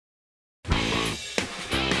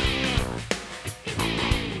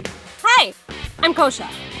Hi, I'm Kosha.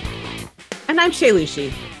 And I'm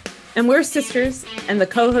Shaylushi. And we're sisters and the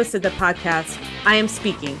co-hosts of the podcast, I Am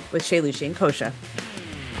Speaking with Shaylushi and Kosha.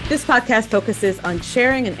 This podcast focuses on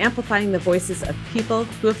sharing and amplifying the voices of people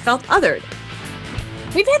who have felt othered.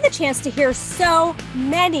 We've had the chance to hear so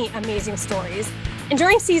many amazing stories. And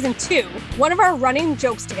during season 2, one of our running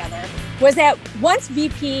jokes together was that once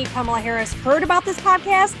VP Kamala Harris heard about this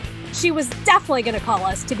podcast, she was definitely going to call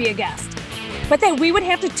us to be a guest. But that we would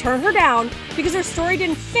have to turn her down because her story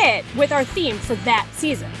didn't fit with our theme for that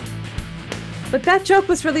season. But that joke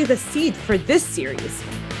was really the seed for this series.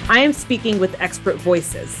 I Am Speaking with Expert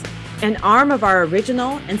Voices, an arm of our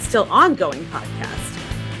original and still ongoing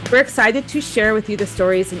podcast. We're excited to share with you the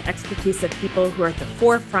stories and expertise of people who are at the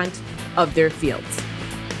forefront of their fields.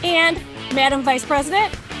 And Madam Vice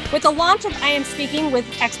President, with the launch of I Am Speaking with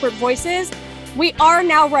Expert Voices, we are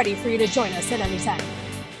now ready for you to join us at any time.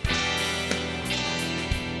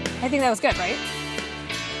 I think that was good, right?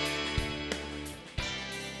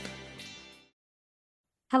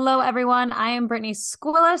 Hello, everyone. I am Brittany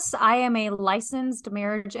Squillis. I am a licensed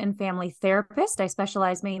marriage and family therapist. I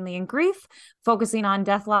specialize mainly in grief, focusing on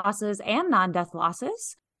death losses and non-death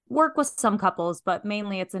losses. Work with some couples, but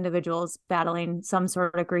mainly it's individuals battling some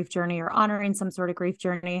sort of grief journey or honoring some sort of grief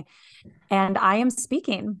journey. And I am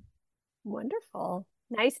speaking. Wonderful.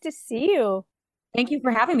 Nice to see you. Thank you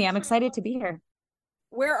for having me. I'm excited to be here.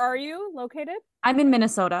 Where are you located? I'm in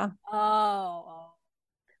Minnesota. Oh,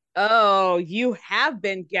 you have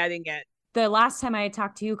been getting it. The last time I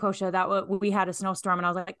talked to you, Kosha, we had a snowstorm and I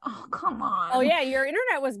was like, oh, come on. Oh, yeah. Your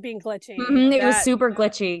internet was being glitchy. It was super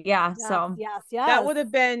glitchy. Yeah. Yes, so yes. That would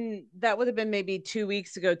have been maybe 3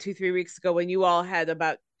 weeks ago when you all had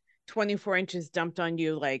about 24 inches dumped on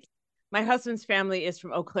you. Like, my husband's family is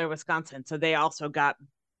from Eau Claire, Wisconsin. So they also got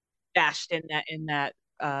bashed in that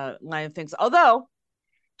line of things. Although,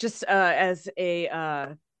 just I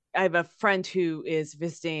have a friend who is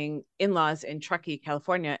visiting in-laws in Truckee,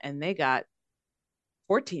 California, and they got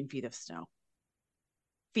 14 feet of snow.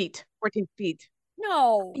 14 feet.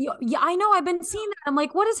 No. Yeah, I know. I've been seeing that. I'm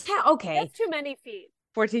like, what is that? Okay. That's too many feet.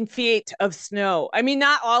 14 feet of snow. I mean,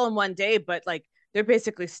 not all in one day, but like they're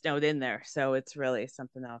basically snowed in there. So it's really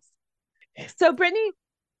something else. So, Brittany.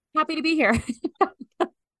 Happy to be here.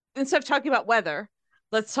 Instead of talking about weather,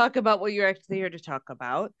 let's talk about what you're actually here to talk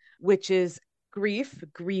about, which is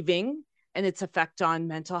grieving, and its effect on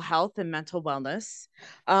mental health and mental wellness.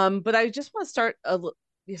 But I just want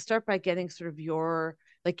to start by getting sort of your,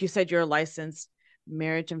 like you said, you're a licensed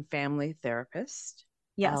marriage and family therapist.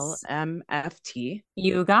 Yes. LMFT.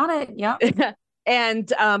 You got it. Yep.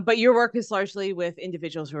 And but your work is largely with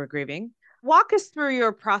individuals who are grieving. Walk us through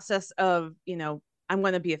your process of, I'm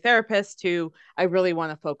going to be a therapist to I really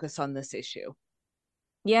want to focus on this issue.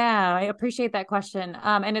 Yeah, I appreciate that question.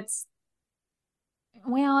 And it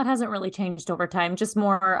hasn't really changed over time. Just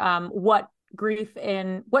more what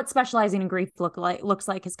specializing in grief looks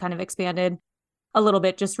like has kind of expanded a little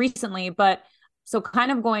bit just recently. But so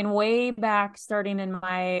kind of going way back, starting in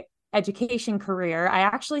my education career, I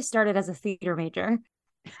actually started as a theater major.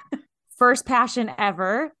 First passion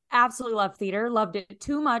ever. Absolutely love theater. Loved it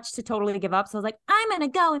too much to totally give up. So I was like, I'm going to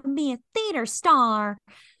go and be a theater star.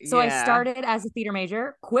 So I started as a theater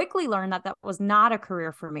major, quickly learned that was not a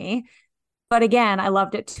career for me. But again, I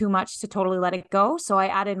loved it too much to totally let it go. So I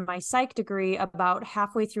added my psych degree about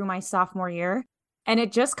halfway through my sophomore year. And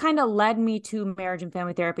it just kind of led me to marriage and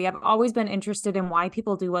family therapy. I've always been interested in why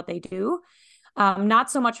people do what they do.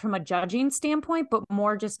 Not so much from a judging standpoint, but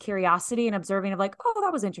more just curiosity and observing of like, oh,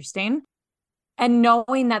 that was interesting. And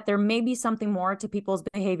knowing that there may be something more to people's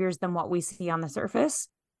behaviors than what we see on the surface,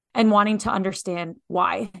 and wanting to understand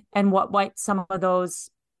why and what some of those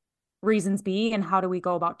reasons be and how do we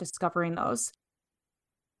go about discovering those.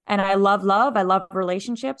 And I love love. I love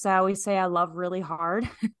relationships. I always say I love really hard.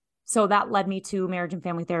 So that led me to marriage and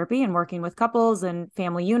family therapy and working with couples and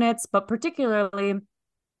family units, but particularly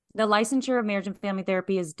the licensure of marriage and family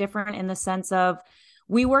therapy is different in the sense of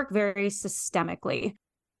we work very systemically.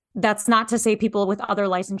 That's not to say people with other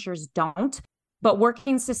licensures don't, but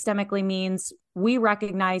working systemically means we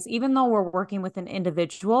recognize, even though we're working with an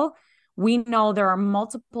individual, we know there are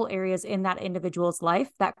multiple areas in that individual's life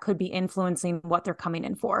that could be influencing what they're coming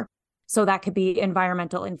in for. So that could be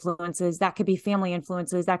environmental influences, that could be family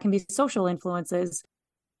influences, that can be social influences,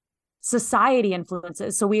 society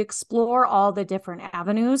influences. So we explore all the different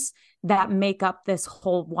avenues that make up this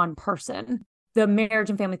whole one person. The marriage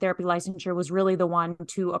and family therapy licensure was really the one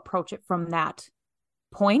to approach it from that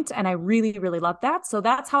point. And I really, really loved that. So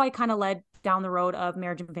that's how I kind of led down the road of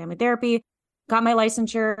marriage and family therapy. got my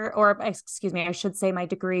licensure, or excuse me, I should say my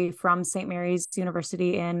degree from St. Mary's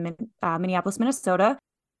University in Minneapolis, Minnesota.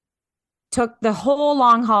 Took the whole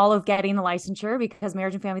long haul of getting the licensure because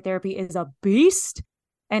marriage and family therapy is a beast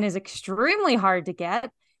and is extremely hard to get.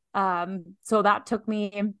 So that took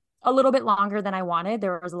me a little bit longer than I wanted.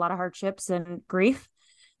 There was a lot of hardships and grief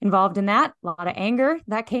involved in that, a lot of anger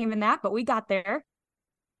that came in that, but we got there.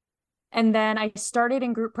 And then I started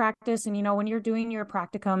in group practice. And, when you're doing your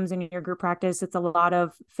practicums and your group practice, it's a lot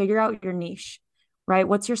of figure out your niche, right?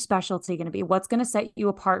 What's your specialty going to be? What's going to set you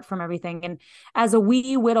apart from everything? And as a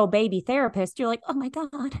wee little baby therapist, you're like, oh my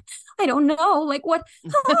God, I don't know. Like what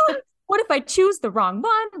if I choose the wrong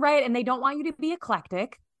one? Right. And they don't want you to be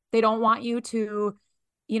eclectic. They don't want you to,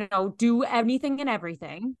 do anything and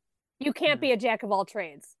everything. You can't be a jack of all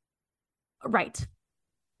trades. Right.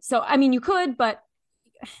 So, I mean, you could, but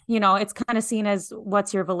it's kind of seen as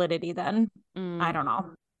what's your validity then? I don't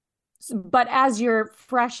know. But as you're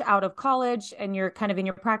fresh out of college and you're kind of in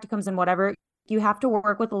your practicums and whatever, you have to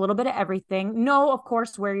work with a little bit of everything. Know, of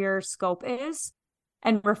course, where your scope is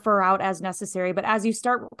and refer out as necessary. But as you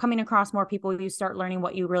start coming across more people, you start learning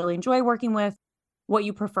what you really enjoy working with, what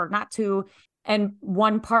you prefer not to. And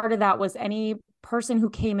one part of that was any person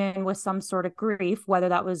who came in with some sort of grief, whether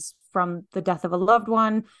that was from the death of a loved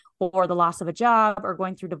one or the loss of a job or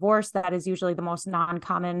going through divorce, that is usually the most the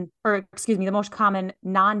most common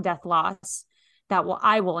non-death loss that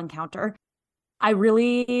I will encounter. I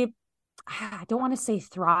don't want to say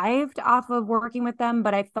thrived off of working with them,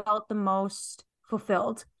 but I felt the most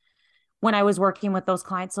fulfilled when I was working with those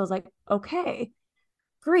clients. So I was like, okay,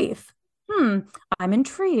 grief. I'm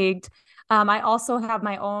intrigued. I also have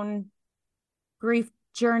my own grief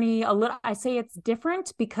journey. I say it's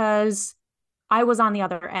different because I was on the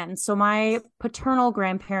other end. So my paternal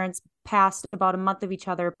grandparents passed about a month of each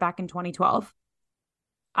other back in 2012.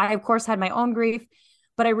 I, of course, had my own grief,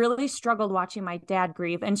 but I really struggled watching my dad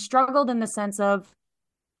grieve, and struggled in the sense of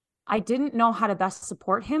I didn't know how to best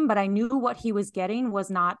support him, but I knew what he was getting was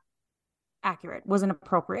not accurate, wasn't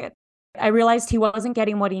appropriate. I realized he wasn't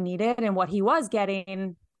getting what he needed, and what he was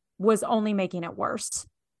getting was only making it worse.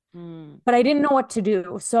 But I didn't know what to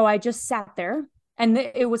do. So I just sat there. And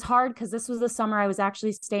it was hard because this was the summer I was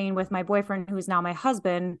actually staying with my boyfriend, who is now my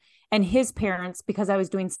husband, and his parents, because I was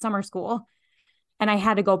doing summer school. And I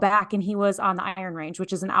had to go back, and he was on the Iron Range,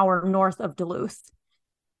 which is an hour north of Duluth.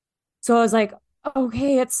 So I was like,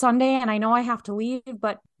 okay, it's Sunday and I know I have to leave,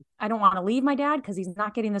 but I don't want to leave my dad because he's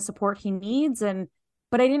not getting the support he needs.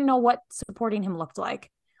 But I didn't know what supporting him looked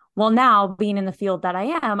like. Well, now being in the field that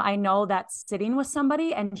I am, I know that sitting with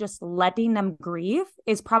somebody and just letting them grieve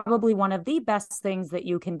is probably one of the best things that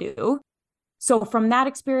you can do. So from that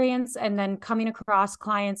experience, and then coming across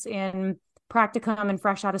clients in practicum and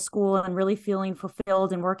fresh out of school and really feeling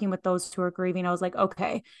fulfilled and working with those who are grieving, I was like,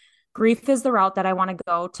 okay, grief is the route that I want to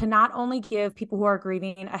go, to not only give people who are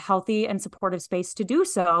grieving a healthy and supportive space to do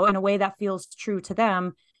so in a way that feels true to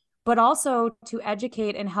them, but also to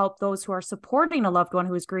educate and help those who are supporting a loved one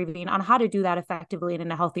who is grieving on how to do that effectively and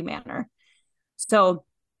in a healthy manner. So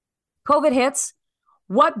COVID hits.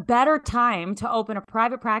 What better time to open a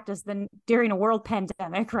private practice than during a world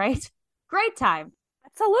pandemic, right? Great time.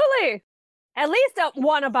 Absolutely. At least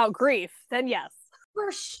one about grief, then yes.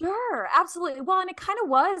 For sure. Absolutely. Well, and it kind of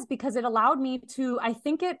was, because it allowed me to, I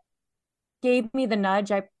think it gave me the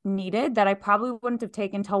nudge I needed that I probably wouldn't have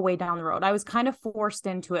taken till way down the road. I was kind of forced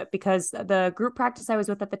into it because the group practice I was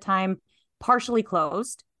with at the time partially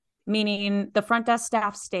closed, meaning the front desk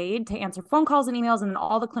staff stayed to answer phone calls and emails, and then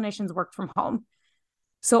all the clinicians worked from home.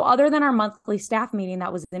 So other than our monthly staff meeting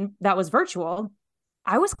that was virtual,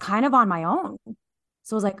 I was kind of on my own.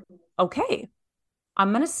 So I was like, okay,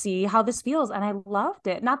 I'm going to see how this feels. And I loved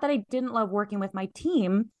it. Not that I didn't love working with my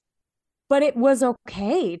team, but it was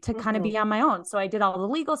okay to kind of be on my own. So I did all the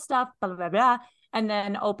legal stuff, blah, blah, blah, blah, and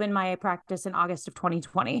then opened my practice in August of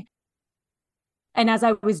 2020. And as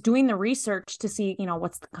I was doing the research to see,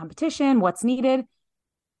 what's the competition, what's needed,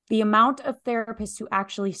 the amount of therapists who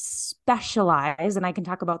actually specialize, and I can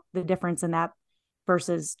talk about the difference in that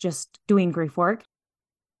versus just doing grief work,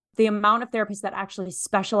 the amount of therapists that actually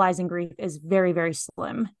specialize in grief is very, very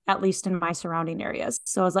slim, at least in my surrounding areas.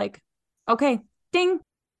 So I was like, okay, ding.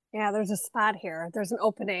 Yeah, there's a spot here. There's an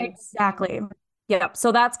opening. Exactly. Yep.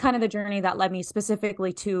 So that's kind of the journey that led me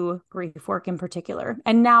specifically to grief work in particular.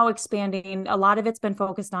 And now expanding, a lot of it's been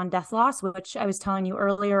focused on death loss, which I was telling you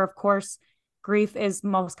earlier, of course, grief is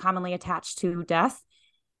most commonly attached to death.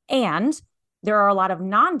 And there are a lot of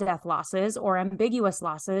non-death losses or ambiguous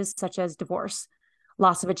losses, such as divorce,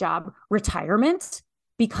 loss of a job, retirement,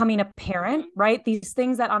 becoming a parent, right? These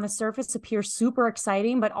things that on the surface appear super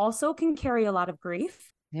exciting, but also can carry a lot of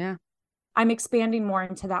grief. Yeah. I'm expanding more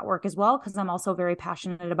into that work as well, because I'm also very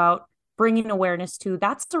passionate about bringing awareness to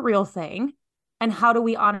that's the real thing. And how do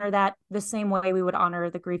we honor that the same way we would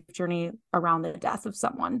honor the grief journey around the death of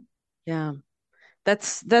someone? Yeah.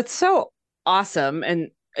 That's so awesome.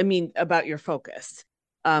 And I mean, about your focus.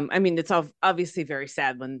 I mean, it's obviously very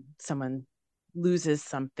sad when someone loses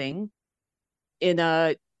something in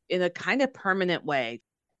a kind of permanent way.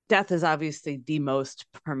 Death is obviously the most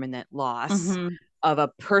permanent loss of a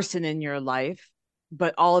person in your life,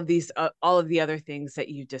 but all of the other things that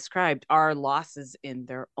you described are losses in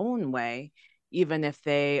their own way, even if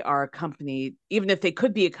they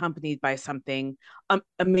could be accompanied by something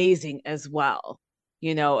amazing as well.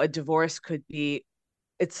 A divorce could be,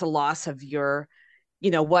 it's a loss of your,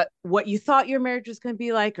 what you thought your marriage was going to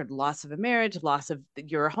be like, or the loss of a marriage, loss of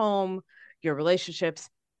your home, your relationships,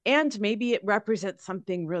 and maybe it represents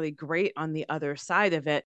something really great on the other side of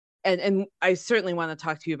it. And I certainly want to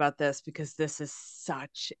talk to you about this, because this is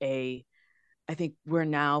I think we're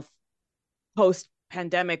now post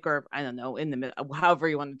pandemic, or I don't know, in the middle, however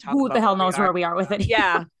you want to talk Who about the hell knows where we are with it.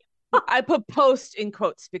 Yeah. I put post in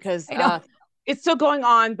quotes because it's still going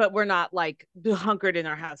on, but we're not like hunkered in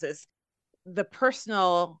our houses. The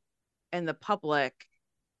personal and the public,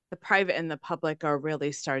 the private and the public are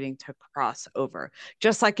really starting to cross over.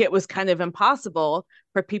 Just like it was kind of impossible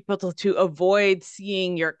for people to avoid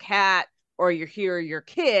seeing your cat or your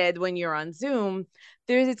kid when you're on Zoom.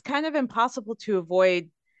 It's kind of impossible to avoid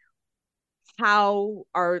how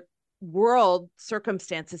our world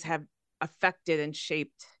circumstances have affected and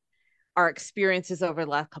shaped our experiences over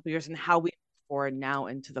the last couple of years, and how we move forward now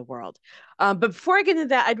into the world. But before I get into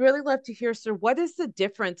that, I'd really love to hear, sir, what is the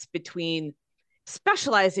difference between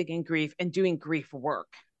specializing in grief and doing grief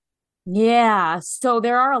work? Yeah. So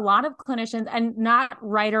there are a lot of clinicians, and not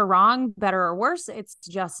right or wrong, better or worse. It's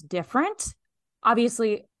just different.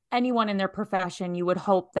 Obviously, anyone in their profession, you would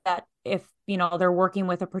hope that if, they're working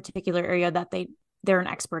with a particular area, that they're an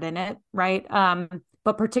expert in it. Right.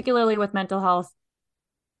 But particularly with mental health,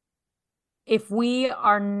 if we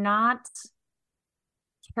are not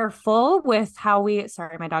careful with how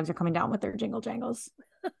sorry, my dogs are coming down with their jingle jangles.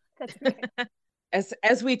 That's okay.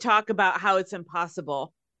 As we talk about how it's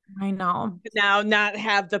impossible, I know, now not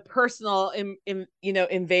have the personal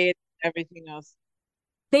invade everything else.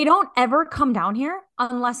 They don't ever come down here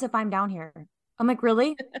unless if I'm down here. I'm like,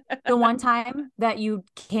 really? The one time that you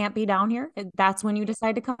can't be down here, that's when you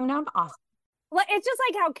decide to come down? Awesome. Well, it's just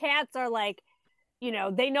like how cats are like,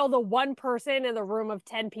 they know the one person in the room of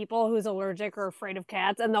 10 people who's allergic or afraid of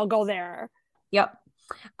cats, and they'll go there. Yep.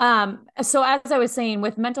 So as I was saying,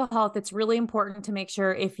 with mental health, it's really important to make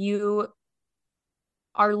sure if you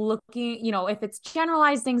are looking, if it's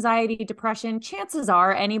generalized anxiety, depression, chances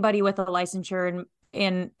are anybody with a licensure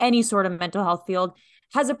in any sort of mental health field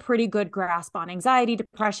has a pretty good grasp on anxiety,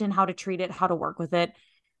 depression, how to treat it, how to work with it.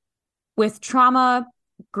 With trauma,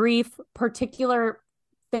 grief, particular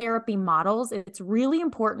therapy models, it's really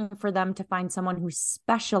important for them to find someone who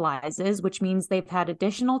specializes, which means they've had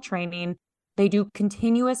additional training. They do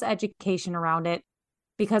continuous education around it,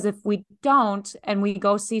 because if we don't, and we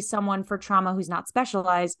go see someone for trauma who's not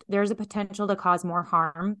specialized, there's a potential to cause more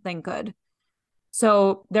harm than good.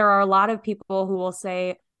 So there are a lot of people who will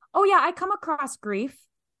say, oh yeah, I come across grief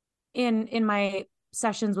in my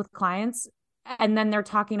sessions with clients. And then they're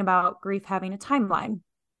talking about grief having a timeline.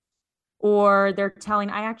 Or they're telling,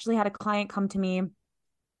 I actually had a client come to me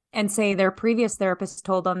and say their previous therapist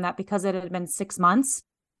told them that because it had been 6 months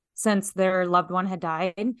since their loved one had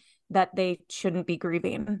died, that they shouldn't be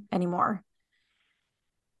grieving anymore.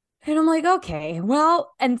 And I'm like, okay,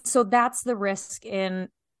 well, and so that's the risk in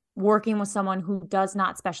working with someone who does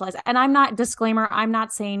not specialize. And I'm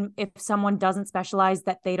not saying if someone doesn't specialize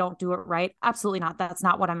that they don't do it right. Absolutely not. That's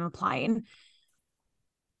not what I'm implying.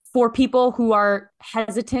 For people who are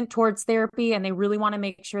hesitant towards therapy and they really want to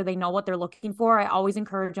make sure they know what they're looking for, I always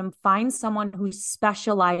encourage them, find someone who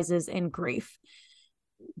specializes in grief.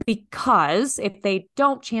 Because if they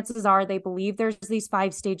don't, chances are they believe there's these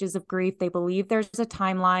 5 stages of grief. They believe there's a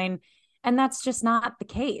timeline, and that's just not the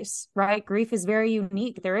case, right? Grief is very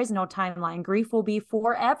unique. There is no timeline. Grief will be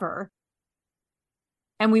forever.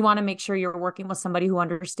 And we want to make sure you're working with somebody who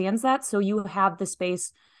understands that, so you have the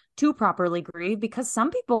space to properly grieve, because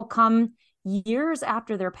some people come years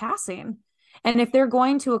after their passing. And if they're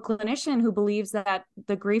going to a clinician who believes that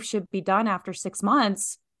the grief should be done after 6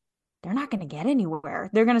 months, they're not going to get anywhere.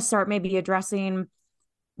 They're going to start maybe addressing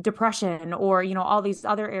depression or, all these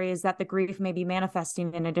other areas that the grief may be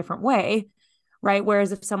manifesting in a different way, right?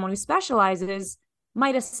 Whereas if someone who specializes,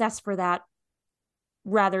 might assess for that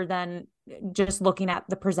rather than just looking at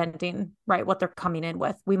the presenting, right? What they're coming in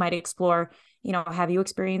with. We might explore, have you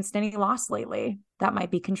experienced any loss lately that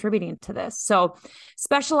might be contributing to this? So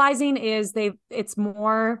specializing it's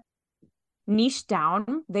more niche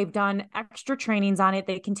down. They've done extra trainings on it.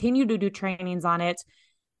 They continue to do trainings on it.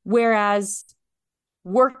 Whereas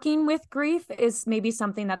working with grief is maybe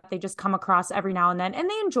something that they just come across every now and then, and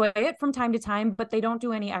they enjoy it from time to time, but they don't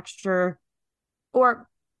do any extra, or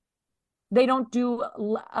they don't do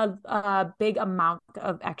a big amount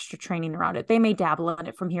of extra training around it. They may dabble in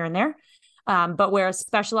it from here and there. But whereas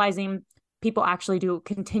specializing, people actually do a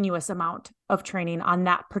continuous amount of training on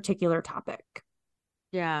that particular topic.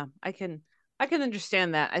 Yeah, I can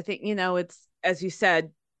understand that. I think, it's, as you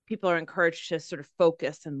said, people are encouraged to sort of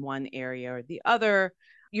focus in one area or the other.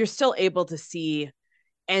 You're still able to see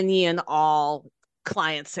any and all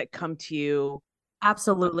clients that come to you.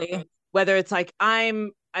 Absolutely. Whether it's like,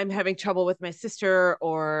 I'm having trouble with my sister,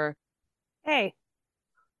 or hey,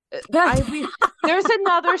 there's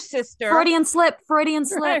another sister. Freudian slip.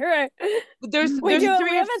 Right. There's three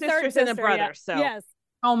of sisters and a brother. Yeah. So yes.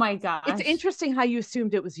 Oh my gosh. It's interesting how you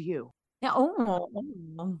assumed it was you. Yeah.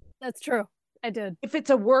 Oh, that's true. I did. If it's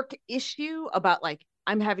a work issue about like,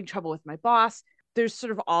 I'm having trouble with my boss, there's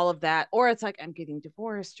sort of all of that. Or it's like, I'm getting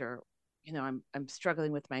divorced, or, I'm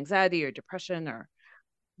struggling with my anxiety or depression, or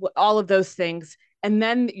all of those things. And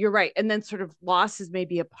then you're right. And then sort of loss is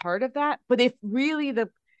maybe a part of that. But if really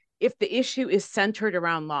if the issue is centered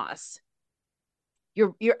around loss,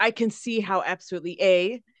 I can see how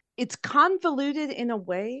absolutely it's convoluted in a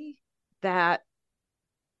way that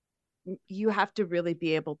you have to really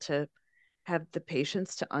be able to have the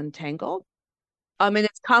patience to untangle. And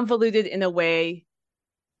it's convoluted in a way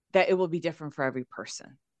that it will be different for every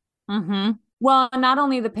person. Mm-hmm. Well, not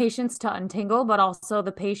only the patience to untangle, but also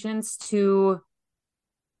the patience to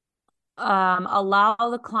allow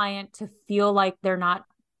the client to feel like they're not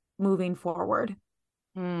moving forward.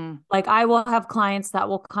 Like I will have clients that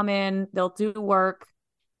will come in, they'll do work,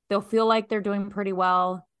 they'll feel like they're doing pretty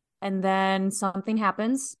well, and then something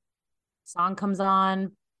happens, song comes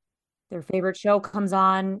on, their favorite show comes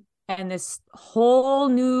on, and this whole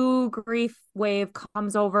new grief wave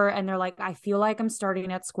comes over, and they're like, I feel like I'm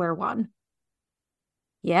starting at square one.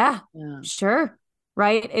 Yeah. Sure.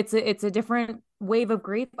 Right. It's a different wave of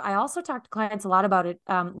grief. I also talk to clients a lot about it,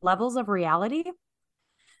 levels of reality.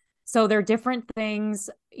 So there are different things,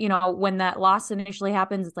 when that loss initially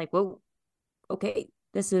happens, it's like, whoa, okay,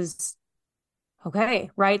 this is okay.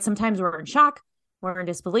 Right. Sometimes we're in shock, we're in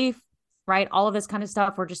disbelief, right? All of this kind of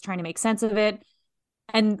stuff. We're just trying to make sense of it.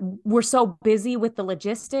 And we're so busy with the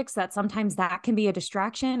logistics that sometimes that can be a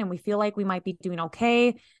distraction, and we feel like we might be doing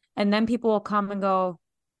okay. And then people will come and go,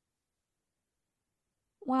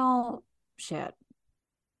 well, shit.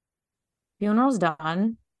 Funeral's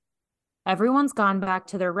done. Everyone's gone back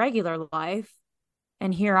to their regular life.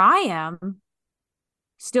 And here I am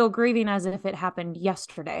still grieving as if it happened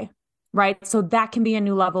yesterday. Right. So that can be a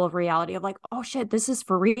new level of reality of like, oh shit, this is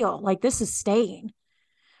for real. Like this is staying.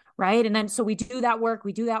 Right. And then, so we do that work,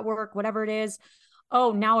 whatever it is.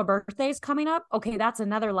 Oh, now a birthday is coming up. Okay. That's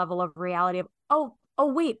another level of reality of, oh,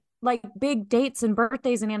 wait, like big dates and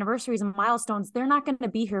birthdays and anniversaries and milestones, they're not going to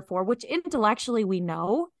be here for, which intellectually we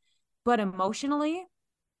know, but emotionally,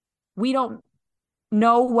 we don't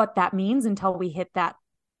know what that means until we hit that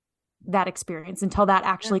experience, until that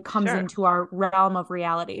actually comes into our realm of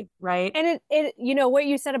reality. Right. And it what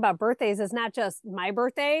you said about birthdays is not just my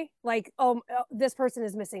birthday, like, this person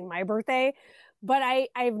is missing my birthday, but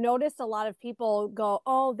I've noticed a lot of people go,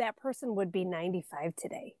 oh, that person would be 95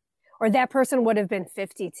 today, or that person would have been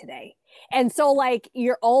 50 today. And so like,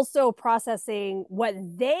 you're also processing what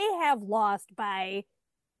they have lost by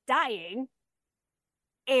dying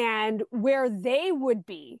and where they would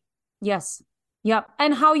be. Yes. Yep.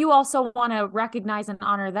 And how you also want to recognize and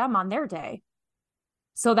honor them on their day.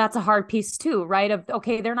 So that's a hard piece too, right? Of,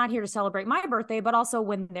 okay, they're not here to celebrate my birthday, but also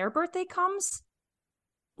when their birthday comes,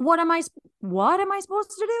 what am I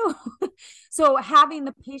supposed to do? So having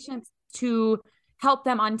the patience to help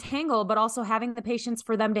them untangle, but also having the patience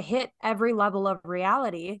for them to hit every level of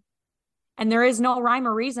reality. And there is no rhyme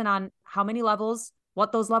or reason on how many levels,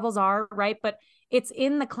 what those levels are, right? But it's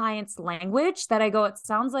in the client's language that I go, it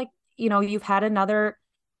sounds like, you've had another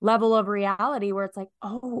level of reality where it's like,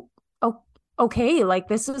 oh, okay, like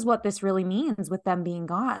this is what this really means with them being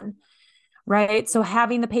gone, right? So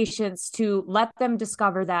having the patience to let them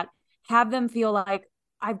discover that, have them feel like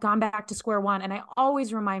I've gone back to square one. And I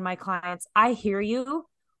always remind my clients, I hear you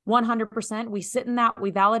 100%. We sit in that, we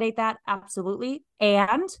validate that. Absolutely.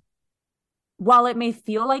 And while it may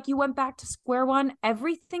feel like you went back to square one,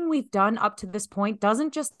 everything we've done up to this point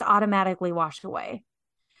doesn't just automatically wash away.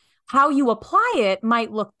 How you apply it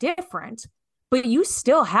might look different, but you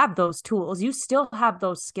still have those tools. You still have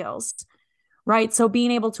those skills, right? So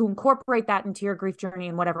being able to incorporate that into your grief journey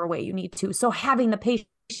in whatever way you need to. So having the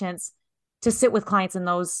patience to sit with clients in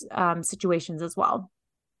those situations as well.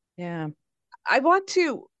 Yeah. I want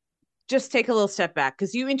to just take a little step back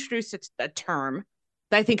because you introduced a term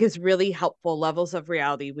that I think is really helpful, levels of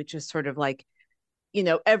reality, which is sort of like,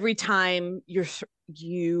 every time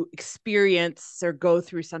you experience or go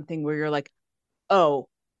through something where you're like, oh,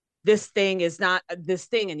 this thing is not this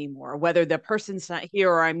thing anymore, whether the person's not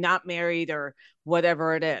here or I'm not married or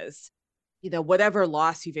whatever it is, whatever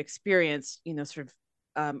loss you've experienced, sort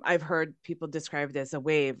of, I've heard people describe it as a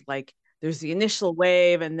wave, like there's the initial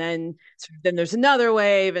wave and then there's another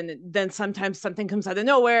wave. And then sometimes something comes out of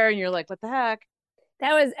nowhere and you're like, what the heck?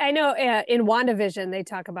 I know in WandaVision, they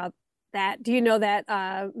talk about that. Do you know that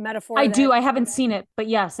metaphor? I do. I haven't seen it, but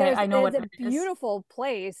yes, I know what it is. It's a beautiful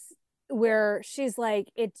place where she's like,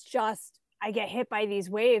 it's just, I get hit by these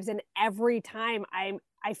waves. And every time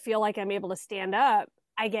I feel like I'm able to stand up,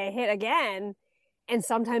 I get hit again. And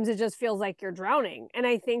sometimes it just feels like you're drowning. And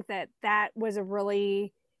I think that was a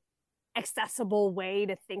really accessible way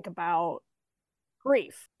to think about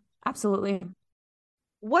grief. Absolutely.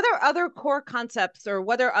 What are other core concepts or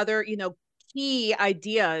what are other, key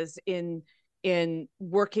ideas in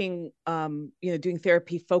working, doing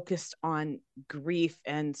therapy focused on grief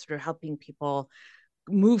and sort of helping people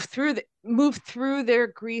move through their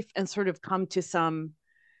grief and sort of come to some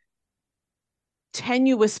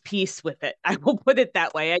tenuous peace with it? I will put it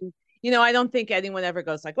that way. And, I don't think anyone ever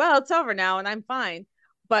goes like, well, it's over now and I'm fine.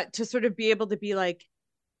 But to sort of be able to be like,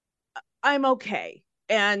 I'm okay.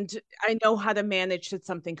 And I know how to manage should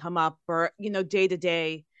something come up or, day to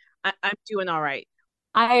day, I'm doing all right.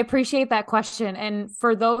 I appreciate that question. And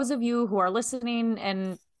for those of you who are listening,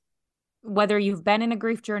 and whether you've been in a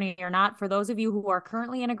grief journey or not, for those of you who are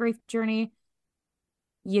currently in a grief journey,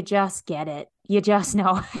 you just get it. You just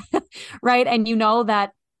know, right? And you know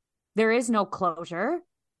that there is no closure,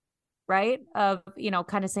 right? Of,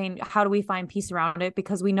 kind of saying, how do we find peace around it?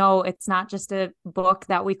 Because we know it's not just a book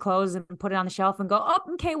that we close and put it on the shelf and go,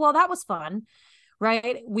 oh, okay, well, that was fun,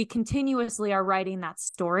 right? We continuously are writing that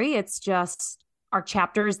story. It's just our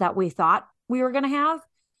chapters that we thought we were going to have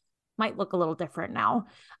might look a little different now.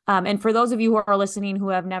 And for those of you who are listening who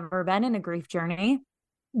have never been in a grief journey,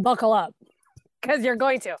 buckle up because you're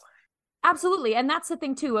going to. Absolutely. And that's the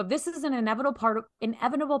thing too, of this is an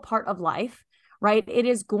inevitable part of life, right? It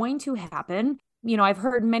is going to happen. I've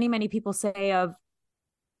heard many, many people say of,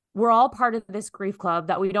 we're all part of this grief club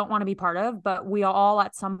that we don't want to be part of, but we all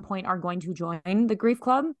at some point are going to join the grief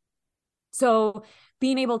club. So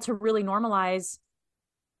being able to really normalize,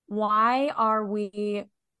 why are we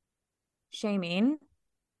shaming,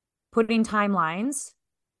 putting timelines,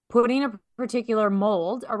 putting a particular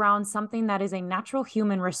mold around something that is a natural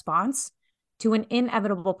human response to an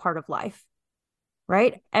inevitable part of life,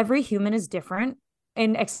 right? Every human is different.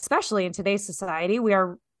 And especially in today's society, we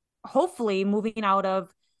are hopefully moving out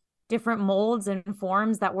of different molds and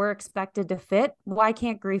forms that we're expected to fit. Why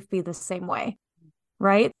can't grief be the same way,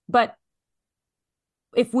 right? But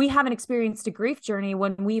if we haven't experienced a grief journey,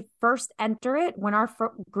 when we first enter it, when our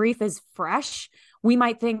grief is fresh, we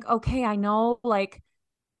might think, okay, I know I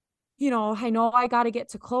got to get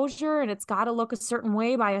to closure and it's got to look a certain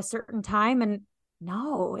way by a certain time. And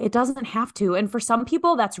no, it doesn't have to. And for some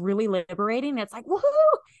people, that's really liberating. It's like, woohoo,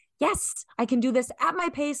 yes, I can do this at my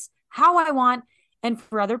pace, how I want. And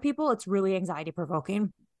for other people, it's really anxiety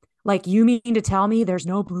provoking. Like, you mean to tell me there's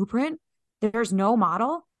no blueprint? There's no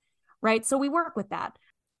model, right? So we work with that.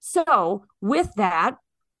 So with that,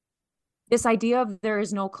 this idea of there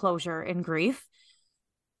is no closure in grief,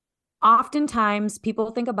 oftentimes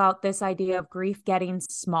people think about this idea of grief getting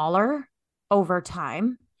smaller over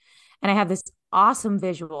time. And I have this awesome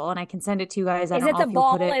visual and I can send it to you guys. Is it the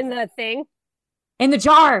ball in the thing? In the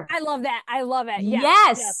jar. I love that. I love it.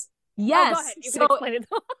 Yes. Oh, go ahead. You can explain it.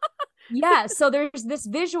 Yeah. So there's this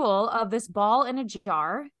visual of this ball in a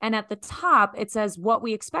jar. And at the top, it says what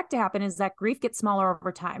we expect to happen is that grief gets smaller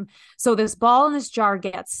over time. So this ball in this jar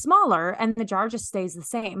gets smaller and the jar just stays the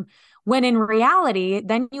same. When in reality,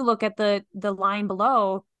 then you look at the line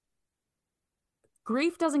below,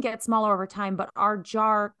 grief doesn't get smaller over time, but our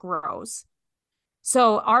jar grows.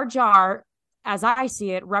 So our jar, as I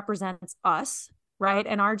see it, represents us, right?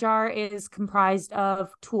 And our jar is comprised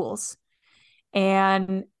of tools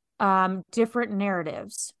and different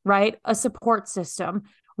narratives, right? A support system,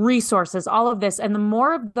 resources, all of this. And the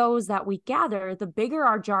more of those that we gather, the bigger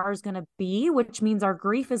our jar is going to be, which means our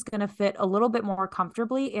grief is going to fit a little bit more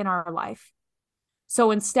comfortably in our life. So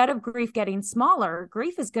instead of grief getting smaller,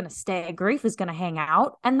 grief is going to stay, grief is going to hang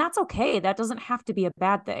out, and that's okay. That doesn't have to be a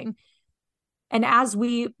bad thing. And as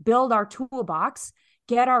we build our toolbox,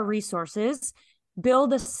 get our resources,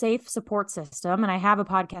 build a safe support system, and I have a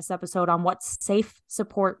podcast episode on what safe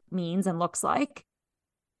support means and looks like.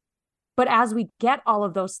 But as we get all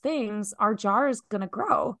of those things, our jar is going to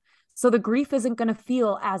grow. So the grief isn't going to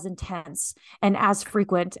feel as intense and as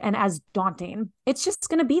frequent and as daunting. It's just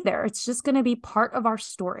going to be there. It's just going to be part of our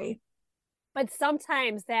story. But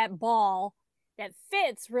sometimes that ball that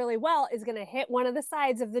fits really well is going to hit one of the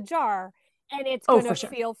sides of the jar and it's going to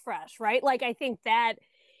feel fresh, right? Like, I think that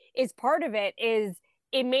is part of it. Is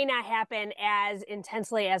it may not happen as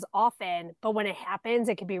intensely as often, but when it happens,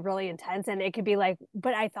 it can be really intense. And it could be like,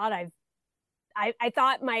 but I thought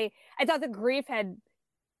the grief had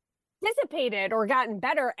dissipated or gotten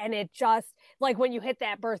better, and it just, like, when you hit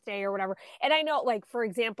that birthday or whatever. And I know, like, for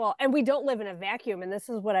example, and we don't live in a vacuum, and this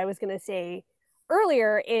is what I was going to say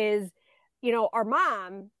earlier is, you know, our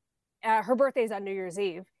mom, her birthday's on New Year's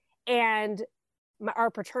Eve, and our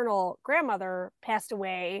paternal grandmother passed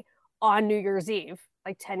away on New Year's Eve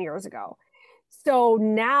like 10 years ago. So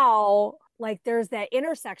now, like, there's that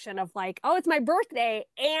intersection of like, oh, it's my birthday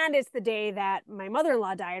and it's the day that my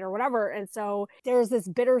mother-in-law died or whatever. And so there's this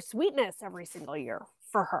bittersweetness every single year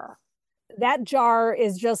for her. That jar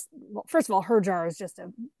is just, well, first of all, her jar is just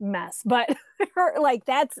a mess, but her, like,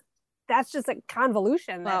 that's just a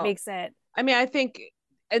convolution that makes it. I mean, I think,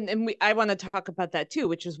 I want to talk about that too,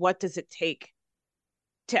 which is, what does it take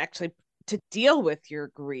to actually to deal with your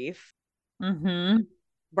grief? Mm-hmm.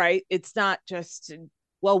 Right? It's not just,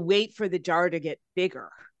 well, wait for the jar to get bigger.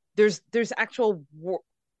 There's actual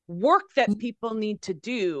work that people need to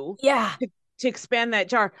do to expand that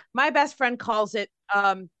jar. My best friend calls it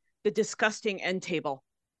the disgusting end table,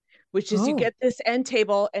 which is you get this end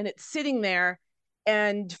table and it's sitting there,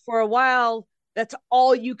 and for a while, that's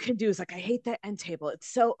all you can do is like, I hate that end table. It's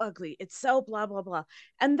so ugly. It's so blah, blah, blah.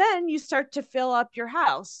 And then you start to fill up your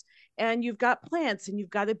house, and you've got plants, and you've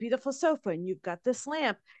got a beautiful sofa, and you've got this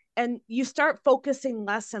lamp, and you start focusing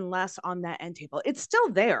less and less on that end table. It's still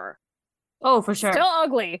there. Oh, for sure. Still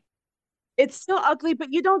ugly. It's still ugly,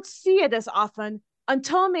 but you don't see it as often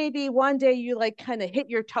until maybe one day you like kind of hit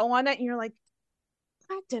your toe on it and you're like,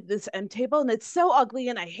 I did this end table and it's so ugly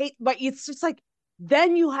and I hate, but it's just like,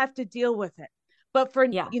 then you have to deal with it. But for,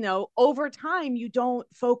 you know, over time, you don't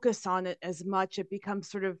focus on it as much. It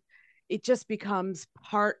becomes it just becomes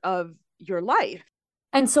part of your life.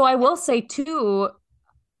 And so I will say too,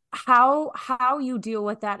 how you deal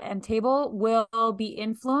with that end table will be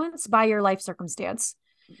influenced by your life circumstance,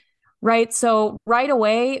 right? So right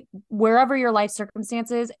away, wherever your life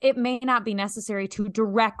circumstances, it may not be necessary to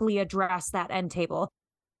directly address that end table.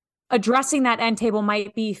 Addressing that end table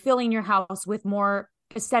might be filling your house with more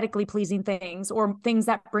aesthetically pleasing things or things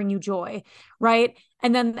that bring you joy, right?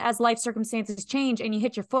 And then as life circumstances change and you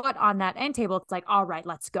hit your foot on that end table, it's like, all right,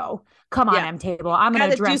 let's go. Come on, end table. I'm going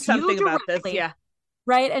to address do something you about this. Yeah.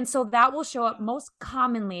 Right. And so that will show up most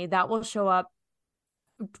commonly, that will show up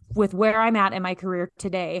with where I'm at in my career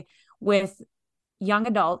today with young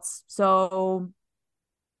adults. So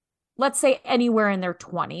let's say anywhere in their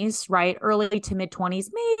 20s, right? Early to mid 20s,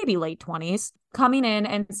 maybe late 20s, coming in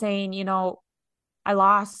and saying, you know, I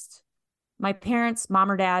lost my parents,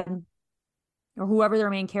 mom or dad, or whoever their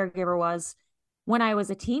main caregiver was when I was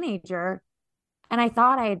a teenager. And I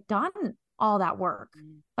thought I had done all that work.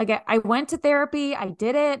 Like I went to therapy, I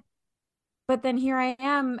did it, but then here I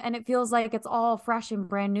am and it feels like it's all fresh and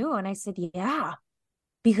brand new. And I said, yeah,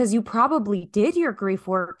 because you probably did your grief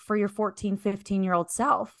work for your 14, 15-year-old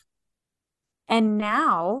self. And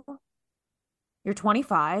now you're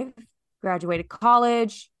 25, graduated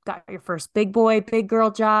college, got your first big boy, big girl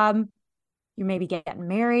job. You may be getting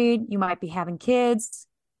married. You might be having kids.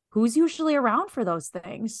 Who's usually around for those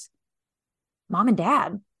things? Mom and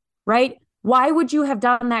dad, right? Why would you have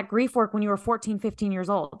done that grief work when you were 14, 15 years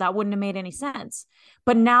old? That wouldn't have made any sense.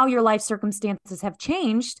 But now your life circumstances have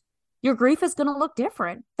changed. Your grief is going to look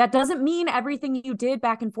different. That doesn't mean everything you did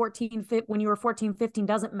back in when you were 14, 15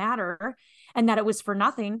 doesn't matter and that it was for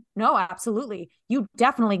nothing. No, absolutely. You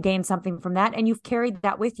definitely gained something from that and you've carried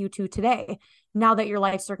that with you to today. Now that your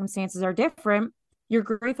life circumstances are different, your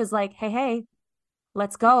grief is like, hey,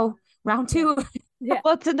 let's go. Round two. Yeah.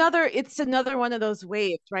 Well, it's another one of those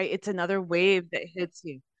waves, right? It's another wave that hits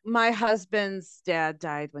you. My husband's dad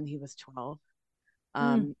died when he was 12.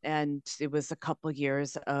 And it was a couple of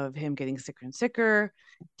years of him getting sicker and sicker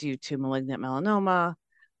due to malignant melanoma.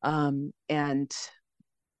 And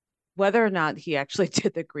whether or not he actually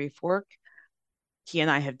did the grief work, he and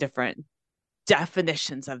I have different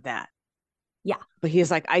definitions of that. Yeah. But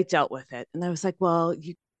he's like, I dealt with it. And I was like, well,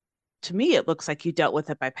 to me, it looks like you dealt with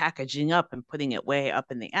it by packaging up and putting it way up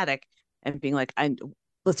in the attic and being like,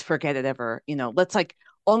 let's forget it ever, let's like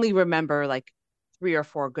only remember like 3 or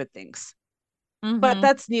 4 good things. Mm-hmm. But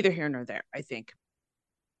that's neither here nor there. I think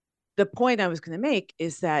the point I was going to make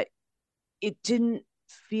is that it didn't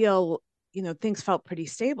feel, things felt pretty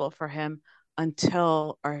stable for him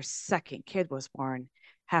until our second kid was born.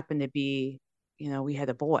 Happened to be, we had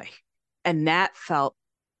a boy, and that felt,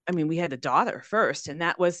 we had a daughter first, and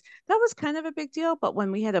that was kind of a big deal. But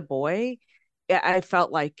when we had a boy, I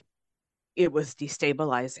felt like it was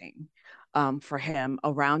destabilizing for him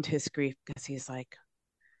around his grief, because he's like,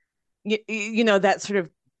 that sort of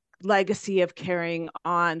legacy of carrying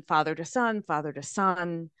on father to son.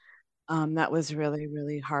 That was really,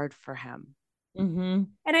 really hard for him. Mm-hmm.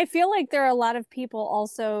 And I feel like there are a lot of people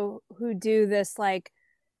also who do this, like,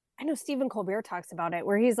 I know Stephen Colbert talks about it,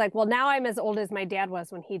 where he's like, well, now I'm as old as my dad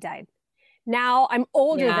was when he died. Now I'm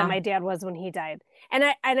older than my dad was when he died. And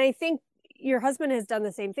I think your husband has done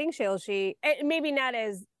the same thing, Shaileshi. Maybe not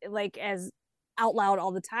as out loud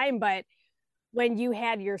all the time, but when you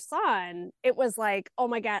had your son, it was like, oh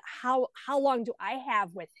my God, how long do I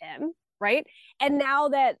have with him? Right. And now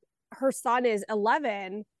that her son is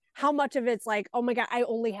 11, how much of it's like, oh my God, I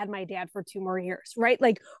only had my dad for 2 more years, right?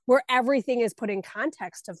 Like, where everything is put in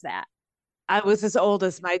context of that. I was as old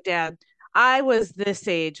as my dad. I was this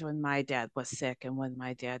age when my dad was sick and when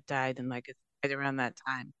my dad died, and like right around that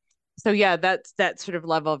time. So yeah, that's that sort of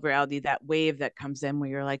level of reality, that wave that comes in where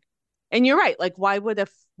you're like, and you're right, like why would a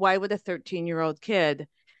 13-year-old kid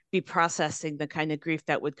be processing the kind of grief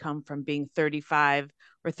that would come from being 35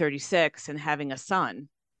 or 36 and having a son?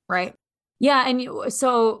 Right. Yeah. And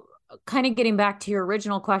so kind of getting back to your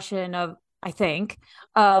original question of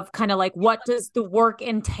kind of like, what does the work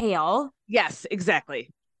entail? Yes, exactly.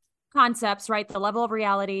 Concepts, right? The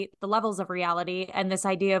levels of reality, and this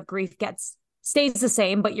idea of grief stays the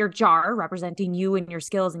same, but your jar representing you and your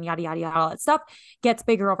skills and yada, yada, yada, all that stuff gets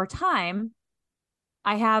bigger over time.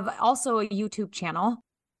 I have also a YouTube channel,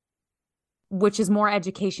 which is more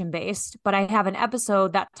education based, but I have an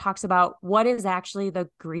episode that talks about what is actually the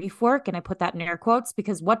grief work. And I put that in air quotes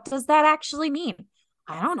because what does that actually mean?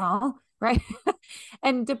 I don't know. Right.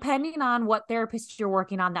 And depending on what therapist you're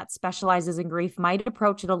working on that specializes in grief might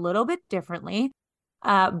approach it a little bit differently.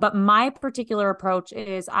 But my particular approach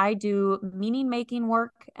is I do meaning making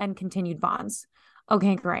work and continued bonds.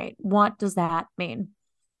 Okay, great. What does that mean?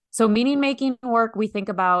 So meaning making work, we think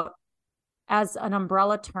about as an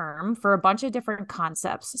umbrella term for a bunch of different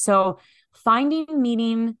concepts. So finding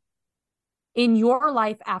meaning in your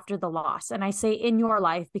life after the loss. And I say in your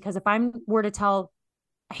life, because if I were to tell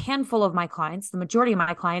a handful of my clients, the majority of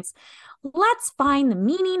my clients, let's find the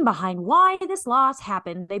meaning behind why this loss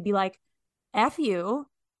happened, they'd be like, F you,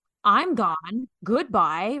 I'm gone,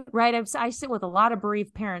 goodbye, right? I sit with a lot of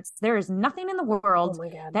bereaved parents. There is nothing in the world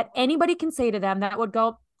that anybody can say to them that would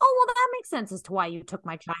go, oh, well, that makes sense as to why you took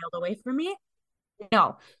my child away from me.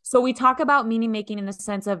 No. So we talk about meaning making in the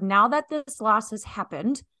sense of, now that this loss has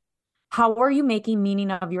happened, how are you making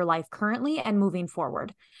meaning of your life currently and moving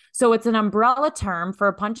forward? So it's an umbrella term for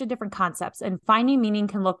a bunch of different concepts, and finding meaning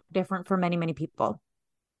can look different for many, many people.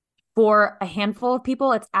 For a handful of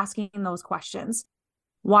people, it's asking those questions.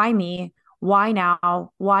 Why me? Why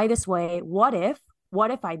now? Why this way? What if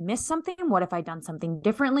I missed something? What if I done something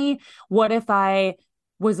differently? What if I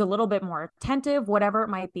was a little bit more attentive? Whatever it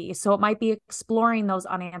might be. So it might be exploring those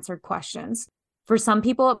unanswered questions. For some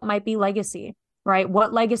people, it might be legacy, right?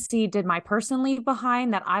 What legacy did my person leave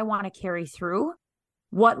behind that I want to carry through?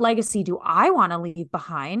 What legacy do I want to leave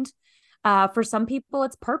behind? For some people,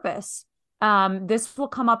 it's purpose. This will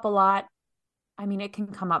come up a lot. I mean, it can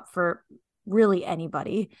come up for really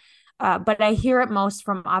anybody. But I hear it most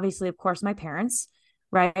from, obviously, of course, my parents,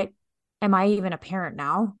 right? Am I even a parent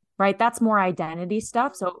now? Right? That's more identity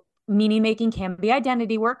stuff. So meaning making can be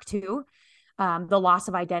identity work too. The loss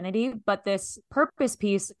of identity, but this purpose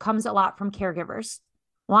piece comes a lot from caregivers.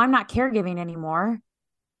 Well, I'm not caregiving anymore.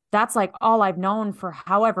 That's like all I've known for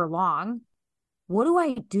however long. What do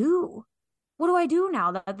I do? What do I do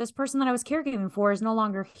now that this person that I was caregiving for is no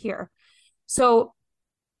longer here? So,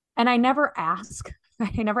 and I never ask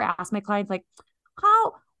my clients like,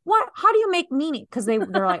 how do you make meaning? Because they're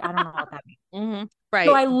like, I don't know what that means. Mm-hmm. Right.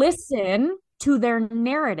 So I listen to their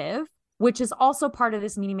narrative, which is also part of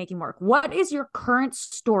this meaning making work. What is your current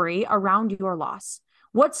story around your loss?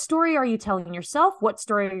 What story are you telling yourself? What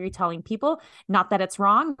story are you telling people? Not that it's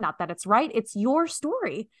wrong, not that it's right. It's your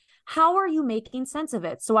story. How are you making sense of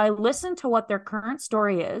it? So I listen to what their current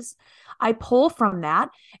story is. I pull from that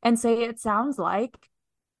and say, it sounds like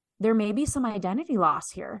there may be some identity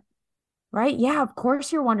loss here, right? Yeah, of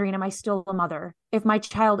course you're wondering, am I still a mother if my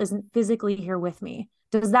child isn't physically here with me?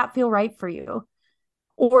 Does that feel right for you?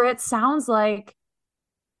 Or it sounds like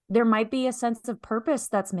there might be a sense of purpose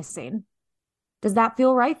that's missing. Does that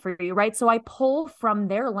feel right for you? Right. So I pull from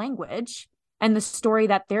their language and the story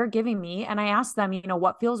that they're giving me. And I ask them,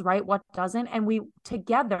 what feels right, what doesn't. And we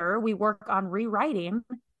work on rewriting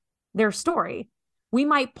their story. We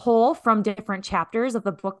might pull from different chapters of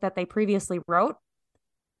the book that they previously wrote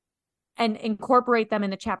and incorporate them in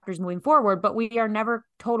the chapters moving forward, but we are never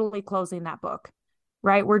totally closing that book,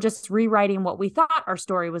 right? We're just rewriting what we thought our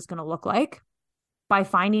story was going to look like by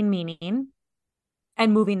finding meaning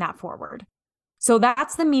and moving that forward. So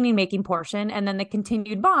that's the meaning making portion. And then the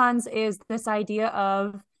continued bonds is this idea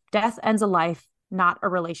of death ends a life, not a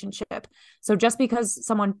relationship. So just because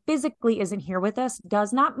someone physically isn't here with us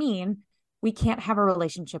does not mean we can't have a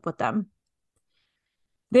relationship with them.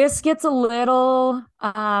 This gets a little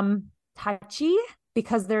touchy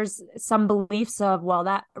because there's some beliefs of,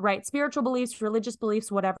 spiritual beliefs, religious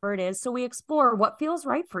beliefs, whatever it is. So we explore what feels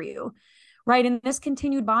right for you, right? And this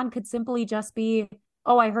continued bond could simply just be,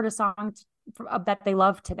 oh, I heard a song that they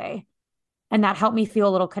love today, and that helped me feel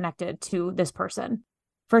a little connected to this person.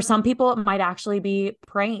 For some people, it might actually be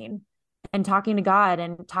praying and talking to God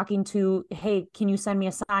and talking to, hey, can you send me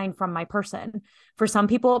a sign from my person? For some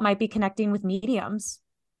people, it might be connecting with mediums.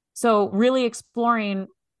 So really exploring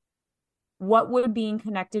what would being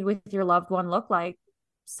connected with your loved one look like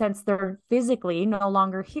since they're physically no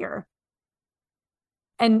longer here.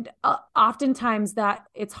 And oftentimes that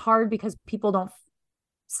it's hard because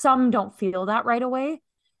some don't feel that right away.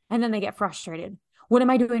 And then they get frustrated. What am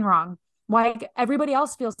I doing wrong? Why everybody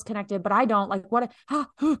else feels connected, but I don't? Like,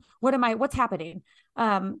 what's happening?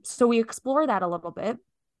 So we explore that a little bit.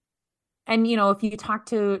 And, if you talk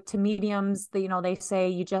to mediums, they say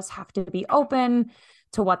you just have to be open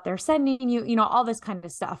to what they're sending you, all this kind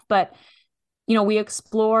of stuff. But, we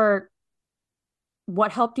explore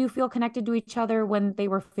what helped you feel connected to each other when they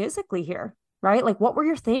were physically here, right? Like, what were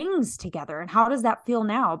your things together and how does that feel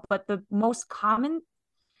now? But the most common,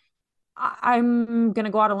 I'm going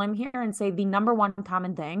to go out a limb here and say the number one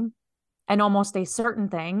common thing and almost a certain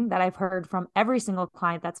thing that I've heard from every single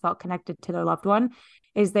client that's felt connected to their loved one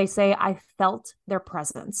is they say, I felt their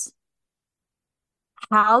presence.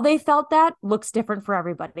 How they felt that looks different for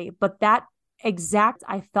everybody, but that exact,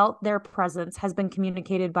 I felt their presence has been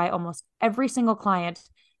communicated by almost every single client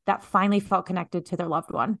that finally felt connected to their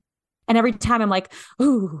loved one. And every time I'm like,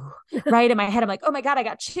 ooh, right in my head, I'm like, oh my God, I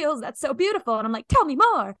got chills. That's so beautiful. And I'm like, tell me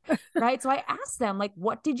more. Right. So I asked them, like,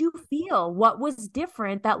 what did you feel? What was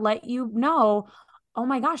different that let you know, oh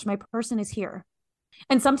my gosh, my person is here.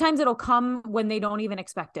 And sometimes it'll come when they don't even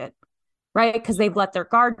expect it. Right. Because they've let their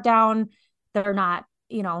guard down. They're not,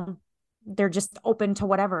 they're just open to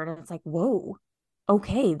whatever. And it's like, whoa,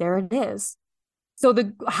 okay, there it is. So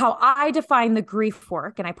how I define the grief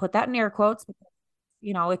work, and I put that in air quotes because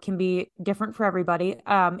it can be different for everybody,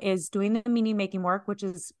 is doing the meaning making work, which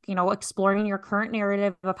is, exploring your current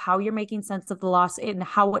narrative of how you're making sense of the loss and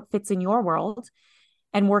how it fits in your world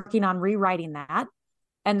and working on rewriting that.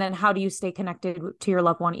 And then how do you stay connected to your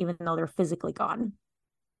loved one, even though they're physically gone?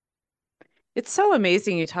 It's so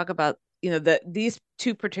amazing. You talk about, these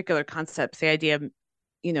two particular concepts, the idea of,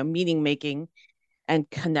 meaning making and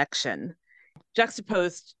connection,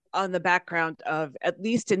 juxtaposed on the background of, at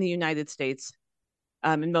least in the United States,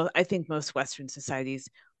 and I think most Western societies,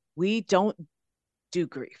 we don't do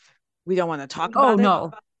grief. We don't want to talk about it.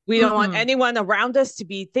 No. We don't want anyone around us to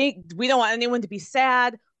we don't want anyone to be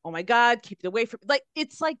sad. Oh my God, keep it away from,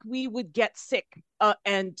 it's like we would get sick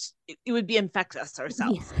and it would be infect us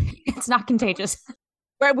ourselves. It's not contagious.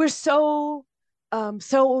 Right. We're so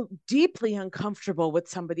deeply uncomfortable with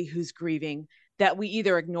somebody who's grieving that we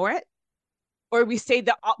either ignore it or we say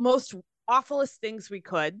the most awfulest things we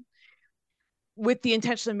could with the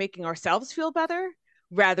intention of making ourselves feel better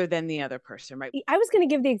rather than the other person. Right. I was going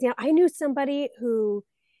to give the example. I knew somebody who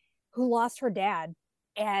lost her dad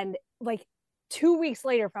and 2 weeks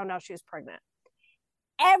later found out she was pregnant.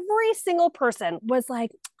 Every single person was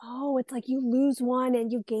like, oh, it's like you lose one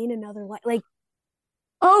and you gain another life.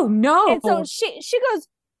 Oh no. And so she goes,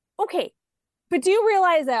 okay, but do you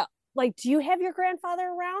realize that, do you have your grandfather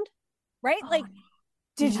around? Right?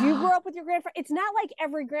 Did you grow up with your grandfather? It's not like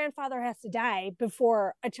every grandfather has to die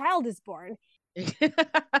before a child is born. Right?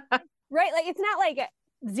 It's not like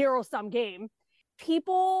a zero-sum game.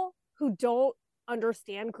 people who don't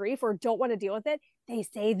understand grief or don't want to deal with it, they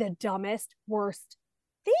say the dumbest, worst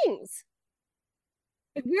things.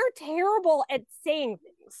 We're terrible at saying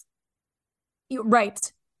things.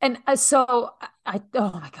 Right. And so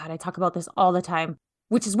oh my God, I talk about this all the time,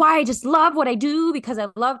 which is why I just love what I do, because I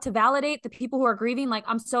love to validate the people who are grieving. Like,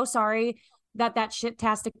 I'm so sorry that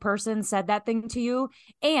shit-tastic person said that thing to you.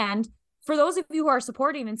 And for those of you who are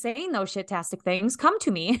supporting and saying those shit-tastic things, come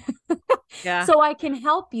to me. Yeah. So I can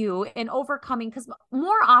help you in overcoming, because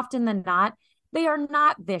more often than not, they are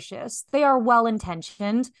not vicious. They are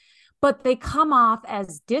well-intentioned, but they come off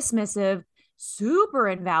as dismissive, super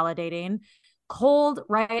invalidating, cold,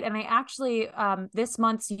 right? And I actually, this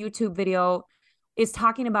month's YouTube video is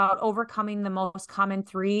talking about overcoming the most common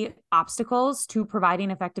 3 obstacles to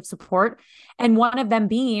providing effective support. And one of them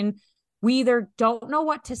being, we either don't know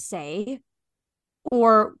what to say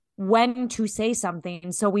or when to say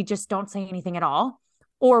something, so we just don't say anything at all,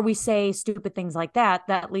 or we say stupid things like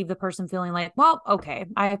that leave the person feeling like, well, okay,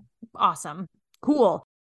 awesome, cool.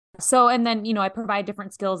 So, and then, I provide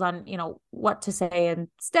different skills on, what to say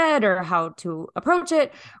instead or how to approach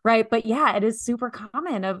it, right? But yeah, it is super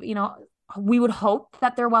common of, we would hope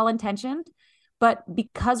that they're well-intentioned, but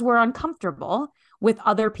because we're uncomfortable with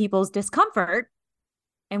other people's discomfort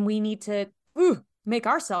and we need to make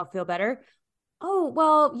ourselves feel better, oh,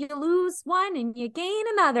 well, you lose one and you gain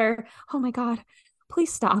another. Oh my God,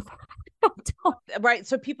 please stop. Don't. Right.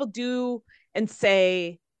 So people do and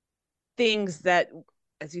say things that,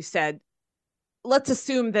 as you said, let's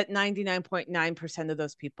assume that 99.9% of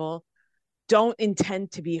those people don't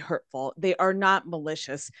intend to be hurtful. They are not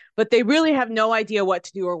malicious, but they really have no idea what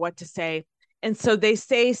to do or what to say. And so they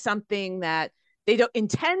say something that they don't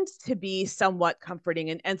intend to be somewhat comforting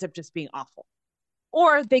and ends up just being awful.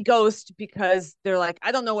 Or they ghost because they're like,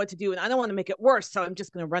 I don't know what to do and I don't want to make it worse, so I'm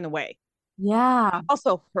just going to run away. Yeah.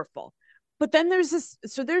 Also hurtful. But then there's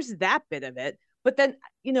that bit of it. But then,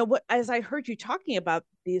 what, as I heard you talking about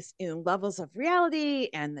these, levels of reality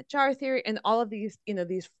and the jar theory and all of these,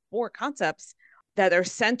 these 4 concepts that are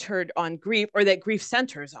centered on grief, or that grief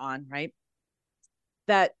centers on, right?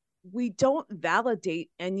 That we don't validate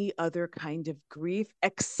any other kind of grief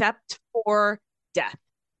except for death.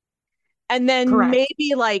 And then Correct.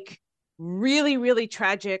 maybe like really, really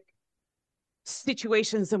tragic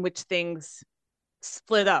situations in which things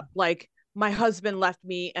split up. Like my husband left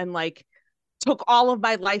me and like took all of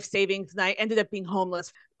my life savings and I ended up being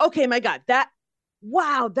homeless. Okay, my God,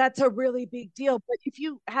 that's a really big deal. But if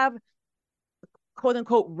you have quote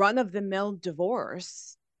unquote run of the mill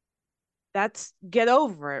divorce, that's get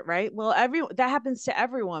over it, right? Well, that happens to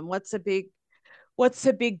everyone. What's a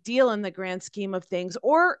big deal in the grand scheme of things?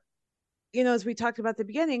 Or, as we talked about at the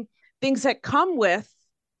beginning, things that come with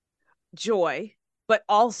joy, but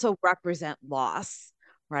also represent loss,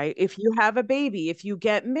 right? If you have a baby, if you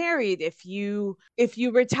get married, if you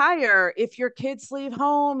retire, if your kids leave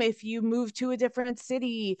home, if you move to a different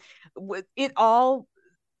city, it all,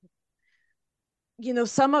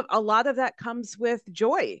 a lot of that comes with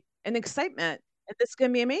joy and excitement, and this is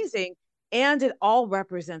going to be amazing. And it all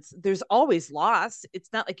represents, there's always loss.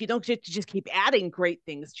 It's not like you don't get to just keep adding great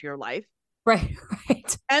things to your life. Right.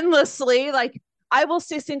 Endlessly. Like, I will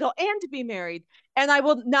stay single and be married, and I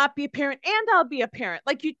will not be a parent and I'll be a parent.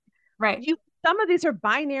 Like some of these are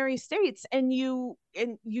binary states, and you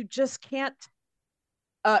just can't,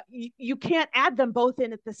 you can't add them both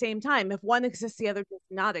in at the same time. If one exists, the other does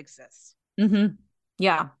not exist. Mm-hmm.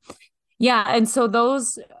 Yeah. Yeah. And so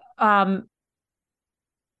those, I'm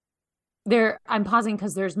pausing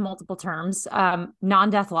because there's multiple terms,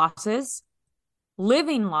 non-death losses,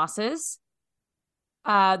 living losses.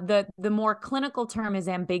 The more clinical term is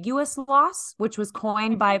ambiguous loss, which was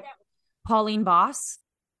coined by Pauline Boss.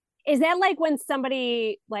 Is that like when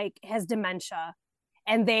somebody like has dementia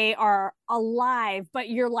and they are alive, but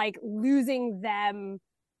you're like losing them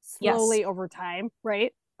slowly over time,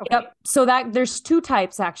 right? Okay. Yep. So that there's 2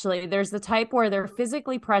 types, actually. There's the type where they're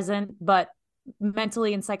physically present, but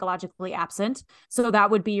mentally and psychologically absent. So that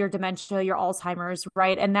would be your dementia, your Alzheimer's,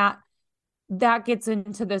 right? And that gets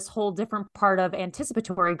into this whole different part of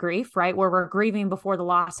anticipatory grief, right? Where we're grieving before the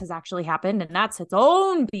loss has actually happened. And that's its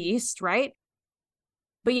own beast, right?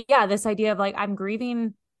 But yeah, this idea of like, I'm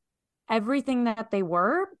grieving everything that they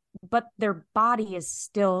were, but their body is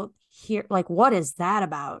still here. Like, what is that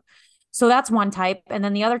about? So that's one type. And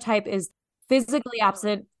then the other type is physically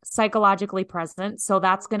absent, psychologically present. So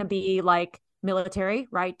that's going to be like military,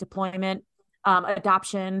 right? Deployment,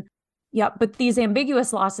 adoption. Yeah. But these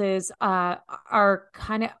ambiguous losses are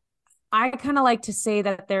I kind of like to say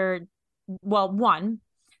that they're, well, one,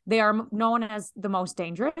 They are known as the most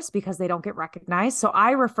dangerous because they don't get recognized. So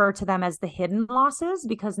I refer to them as the hidden losses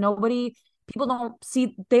because people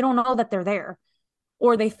they don't know that they're there,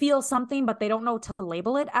 or they feel something, but they don't know to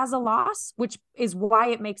label it as a loss, which is why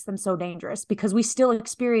it makes them so dangerous, because we still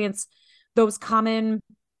experience those common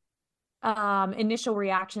initial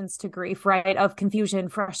reactions to grief, right? Of confusion,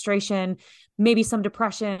 frustration, maybe some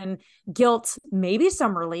depression, guilt, maybe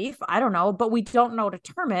some relief. I don't know, but we don't know to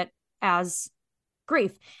term it as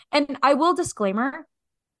grief. And I will disclaimer,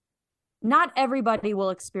 not everybody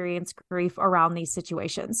will experience grief around these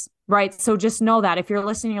situations, right? So just know that if you're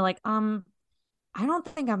listening, you're like, I don't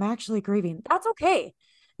think I'm actually grieving. That's okay.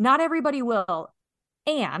 Not everybody will.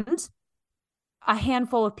 And a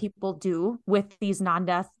handful of people do with these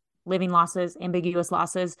non-death living losses, ambiguous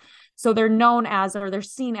losses. So they're known as, or they're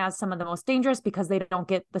seen as some of the most dangerous because they don't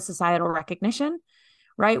get the societal recognition,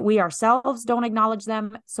 right? We ourselves don't acknowledge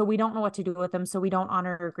them. So we don't know what to do with them. So we don't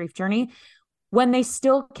honor a grief journey when they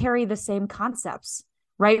still carry the same concepts,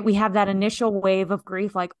 right? We have that initial wave of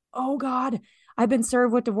grief, like, oh God, I've been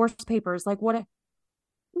served with divorce papers. Like what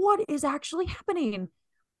is actually happening?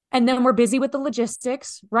 And then we're busy with the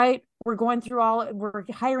logistics, right? We're we're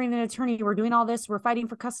hiring an attorney. We're doing all this. We're fighting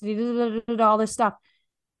for custody, all this stuff.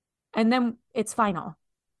 And then it's final.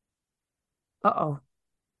 Uh-oh.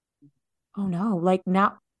 Oh no. Like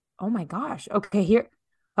now, oh my gosh. Okay,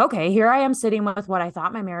 here I am sitting with what I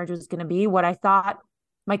thought my marriage was going to be, what I thought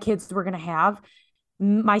my kids were going to have.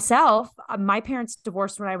 Myself, my parents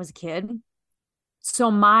divorced when I was a kid.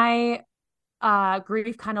 So my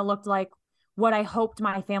grief kind of looked like what I hoped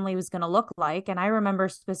my family was going to look like. And I remember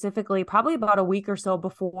specifically probably about a week or so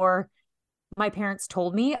before my parents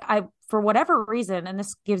told me, for whatever reason, and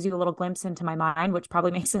this gives you a little glimpse into my mind, which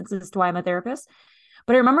probably makes sense as to why I'm a therapist.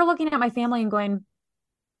 But I remember looking at my family and going,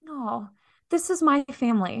 no, this is my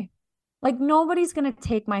family. Like nobody's going to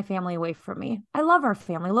take my family away from me. I love our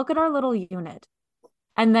family. Look at our little unit.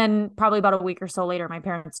 And then probably about a week or so later, my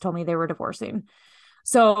parents told me they were divorcing.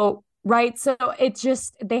 So right. So it's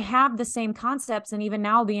just, they have the same concepts. And even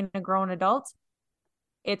now being a grown adult,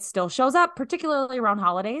 it still shows up, particularly around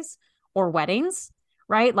holidays or weddings,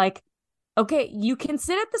 right? Like, okay, you can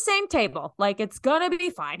sit at the same table. Like it's going to be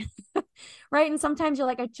fine. Right. And sometimes you're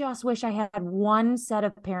like, I just wish I had one set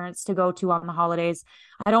of parents to go to on the holidays.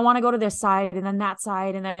 I don't want to go to this side and then that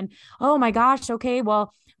side. And then, oh my gosh. Okay.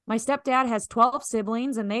 Well, my stepdad has 12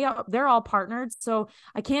 siblings and they're all partnered. So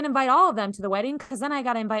I can't invite all of them to the wedding because then I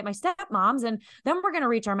got to invite my stepmoms and then we're going to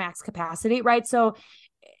reach our max capacity. Right. So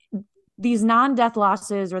these non-death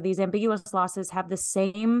losses or these ambiguous losses have the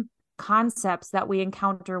same concepts that we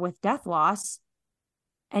encounter with death loss.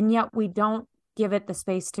 And yet we don't give it the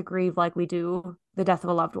space to grieve like we do the death of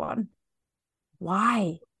a loved one.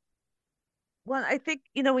 Why? Well, I think,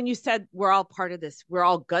 when you said we're all part of this, we're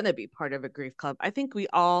all going to be part of a grief club. I think we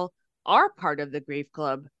all are part of the grief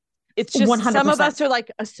club. It's just 100%. Some of us are like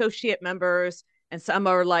associate members and some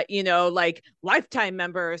are like, like lifetime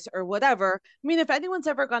members or whatever. I mean, if anyone's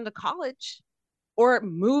ever gone to college or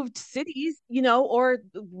moved cities, or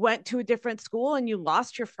went to a different school and you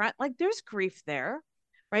lost your friend, like there's grief there,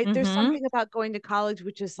 right? Mm-hmm. There's something about going to college,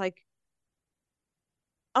 which is like,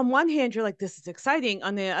 on one hand, you're like, this is exciting.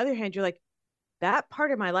 On the other hand, you're like, that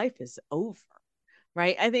part of my life is over,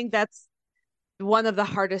 right? I think that's one of the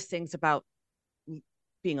hardest things about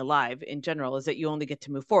being alive in general is that you only get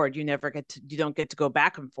to move forward. You don't get to go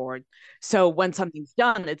back and forward. So when something's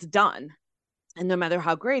done, it's done. And no matter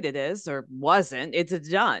how great it is or wasn't, it's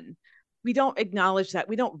done. We don't acknowledge that.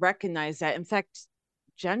 We don't recognize that. In fact,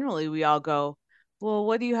 generally we all go, well,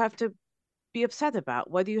 what do you have to be upset about?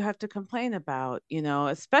 What do you have to complain about?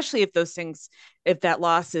 Especially if that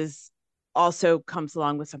loss also comes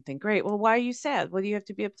along with something great. Well, why are you sad? What do you have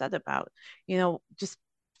to be upset about? Just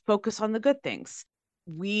focus on the good things.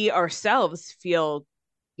 We ourselves feel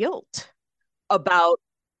guilt about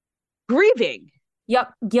grieving.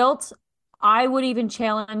 Yep. Guilt. I would even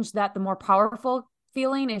challenge that the more powerful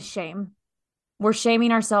feeling is shame. We're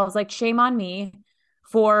shaming ourselves, like shame on me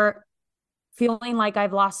for feeling like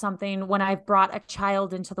I've lost something when I've brought a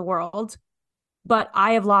child into the world. But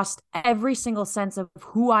I have lost every single sense of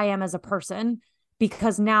who I am as a person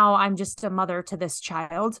because now I'm just a mother to this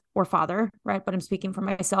child or father, right? But I'm speaking for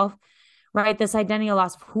myself, right? This identity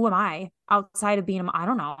loss of who am I outside of being, I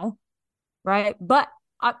don't know, right? But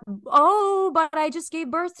I just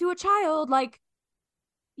gave birth to a child. Like,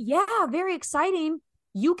 yeah, very exciting.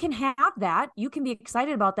 You can have that. You can be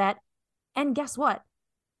excited about that. And guess what?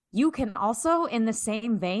 You can also, in the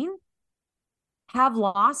same vein, have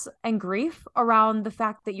loss and grief around the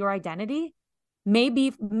fact that your identity may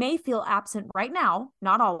feel absent right now,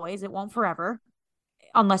 not always, it won't forever,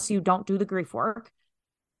 unless you don't do the grief work.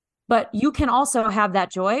 But you can also have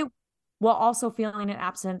that joy while also feeling an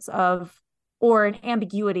absence of or an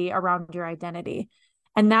ambiguity around your identity.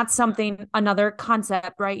 And that's something, another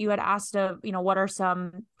concept, right? You had asked of, what are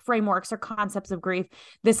some frameworks or concepts of grief?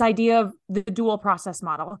 This idea of the dual process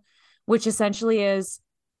model, which essentially is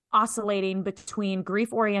oscillating between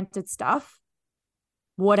grief-oriented stuff,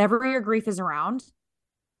 whatever your grief is around,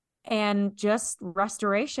 and just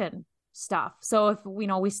restoration stuff. So if,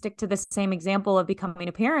 we stick to the same example of becoming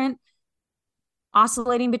a parent,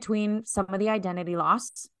 oscillating between some of the identity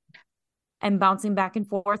loss and bouncing back and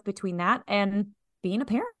forth between that and being a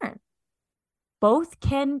parent. Both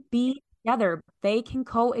can be together. They can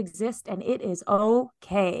coexist, and it is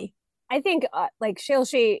okay. I think like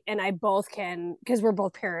Shailshi and I both can, because we're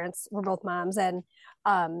both parents, we're both moms, and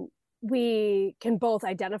we can both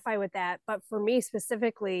identify with that. But for me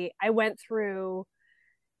specifically, I went through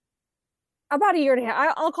about a year and a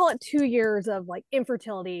half, I'll call it 2 years of like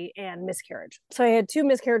infertility and miscarriage. So I had 2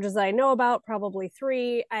 miscarriages that I know about, probably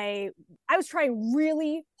 3. I was trying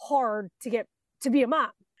really hard to be a mom.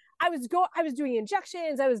 I was doing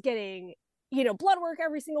injections. I was getting, blood work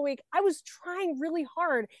every single week. I was trying really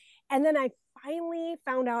hard. And then I finally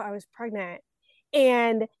found out I was pregnant,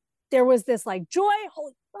 and there was this like joy,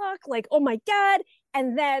 holy fuck, like, oh my God.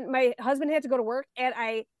 And then my husband had to go to work, and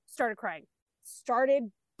I started crying,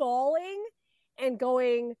 started bawling and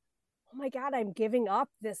going, oh my God, I'm giving up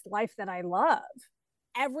this life that I love,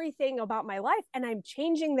 everything about my life. And I'm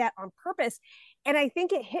changing that on purpose. And I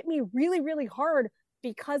think it hit me really, really hard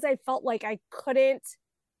because I felt like I couldn't,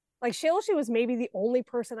 like Shailashi was maybe the only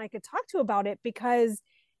person I could talk to about it, because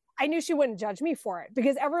I knew she wouldn't judge me for it,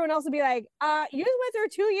 because everyone else would be like, you just went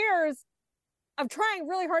through 2 years of trying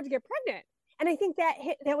really hard to get pregnant. And I think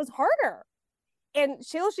that was harder. And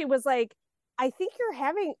Shailashi was like, I think you're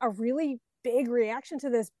having a really big reaction to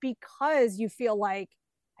this because you feel like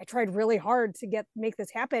I tried really hard to make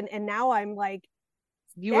this happen. And now I'm like,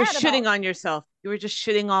 you were shitting on yourself. You were just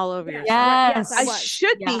shitting all over yourself. Yes. I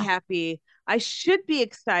should be happy. I should be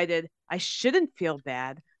excited. I shouldn't feel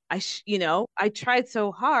bad. I tried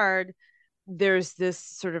so hard. There's this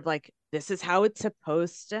sort of like, this is how it's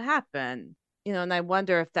supposed to happen. And I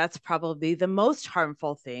wonder if that's probably the most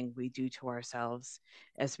harmful thing we do to ourselves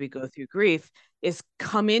as we go through grief, is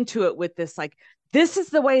come into it with this, like, this is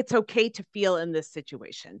the way it's okay to feel in this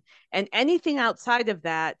situation. And anything outside of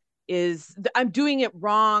that is I'm doing it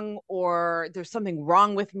wrong, or there's something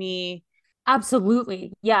wrong with me.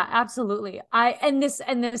 Absolutely. Yeah, absolutely. And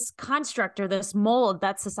this construct, or this mold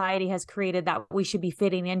that society has created that we should be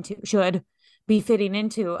fitting into.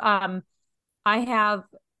 I have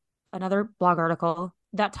another blog article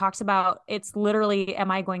that talks about, it's literally, am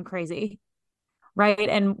I going crazy? Right.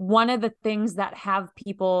 And one of the things that have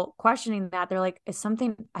people questioning that, they're like,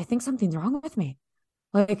 I think something's wrong with me.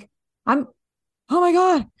 Like, oh my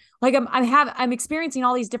God, like I'm experiencing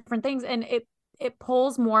all these different things. And it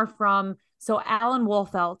pulls more from, so Alan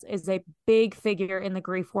Wolfelt is a big figure in the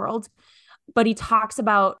grief world, but he talks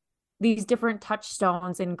about these different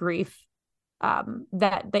touchstones in grief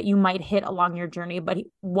that you might hit along your journey. But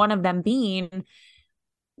one of them being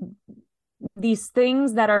these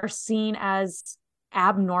things that are seen as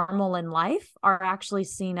abnormal in life are actually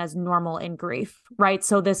seen as normal in grief, right?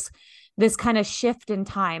 So this kind of shift in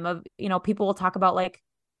time of, people will talk about, like,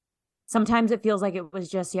 sometimes it feels like it was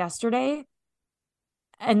just yesterday.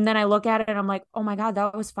 And then I look at it and I'm like, oh my God,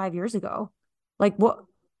 that was 5 years ago. Like, what?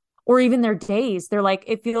 Or even their days, they're like,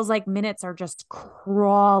 it feels like minutes are just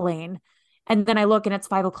crawling. And then I look and it's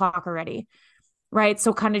 5 o'clock already. Right.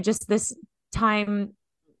 So kind of just this time,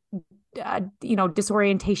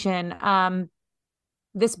 disorientation,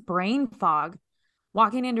 this brain fog,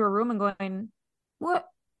 walking into a room and going, what?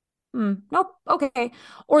 Nope. Okay.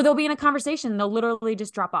 Or they'll be in a conversation. They'll literally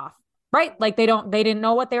just drop off. Right. Like they didn't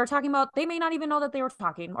know what they were talking about. They may not even know that they were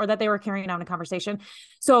talking, or that they were carrying on a conversation.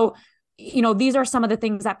 So, these are some of the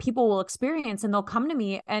things that people will experience, and they'll come to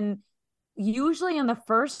me, and usually in the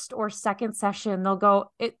first or second session,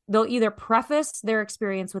 they'll either preface their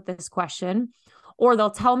experience with this question, or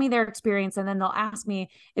they'll tell me their experience. And then they'll ask me,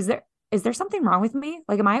 is there something wrong with me?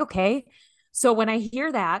 Like, am I okay? So when I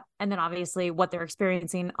hear that, and then obviously what they're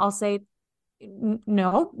experiencing, I'll say,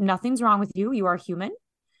 no, nothing's wrong with you. You are human.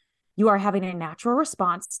 You are having a natural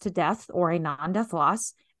response to death or a non-death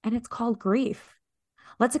loss, and it's called grief.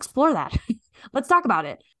 Let's explore that. Let's talk about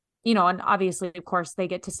it. And obviously, of course, they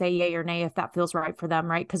get to say yay or nay if that feels right for them,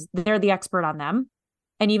 right? Because they're the expert on them.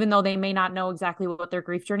 And even though they may not know exactly what their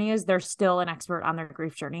grief journey is, they're still an expert on their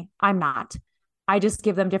grief journey. I'm not. I just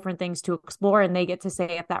give them different things to explore, and they get to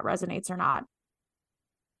say if that resonates or not.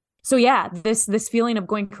 So yeah, this feeling of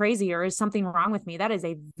going crazy or is something wrong with me, that is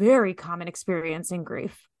a very common experience in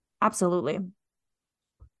grief. Absolutely.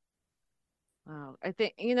 Wow. I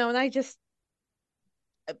think, and I just,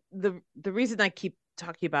 the reason I keep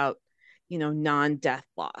talking about, non-death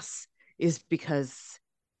loss is because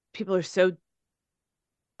people are so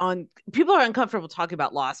people are uncomfortable talking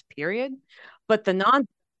about loss, period. But the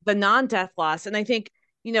non-death loss, and I think,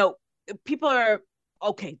 you know, people are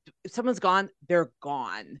okay, if someone's gone, they're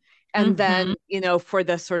gone. And then, for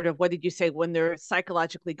the sort of, what did you say, when they're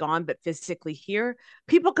psychologically gone but physically here,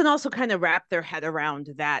 people can also kind of wrap their head around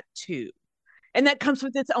that too. And that comes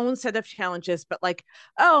with its own set of challenges. But like,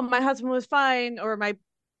 oh, my husband was fine, or my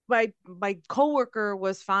coworker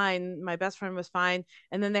was fine, my best friend was fine,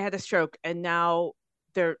 and then they had a stroke, and now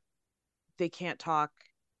they're they can't talk.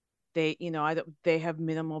 They have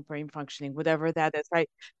minimal brain functioning, whatever that is, right?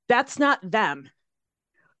 That's not them.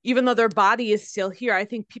 Even though their body is still here, I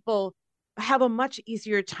think people have a much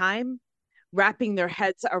easier time wrapping their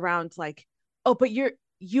heads around, like, oh, but you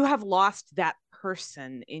have lost that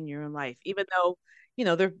person in your life, even though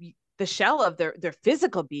they're the shell of their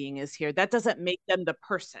physical being is here. That doesn't make them the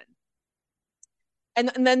person. And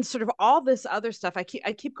then sort of all this other stuff, I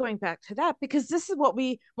keep going back to that, because this is what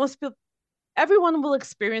most people, everyone will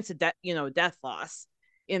experience death loss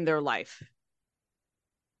in their life,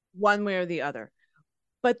 one way or the other.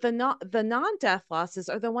 But the non-death losses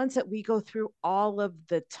are the ones that we go through all of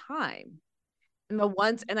the time.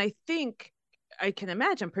 And I think I can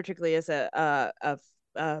imagine, particularly as a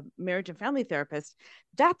marriage and family therapist,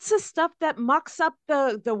 that's the stuff that mucks up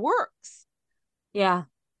the works. Yeah.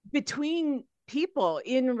 Between people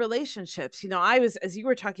in relationships. I was, as you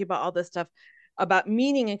were talking about all this stuff about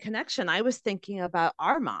meaning and connection, I was thinking about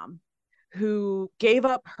our mom, who gave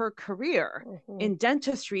up her career in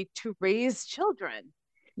dentistry to raise children.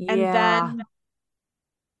 Yeah. And then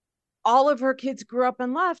all of her kids grew up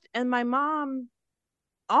and left. And my mom,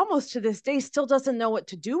 almost to this day, still doesn't know what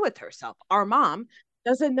to do with herself. Our mom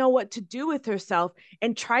doesn't know what to do with herself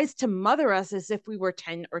and tries to mother us as if we were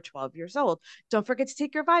 10 or 12 years old. Don't forget to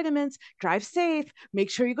take your vitamins, drive safe, make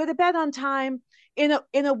sure you go to bed on time, in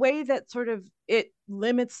a way that sort of, it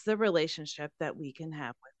limits the relationship that we can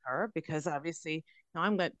have with her, because obviously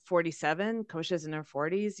I'm at 47, Kosha's in her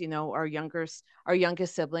 40s, our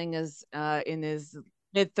youngest sibling is in his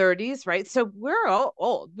mid 30s, right? So we're all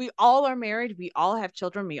old. We all are married, we all have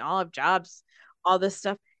children, we all have jobs, all this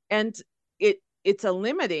stuff. And it's a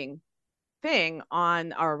limiting thing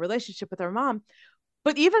on our relationship with our mom.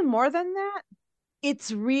 But even more than that,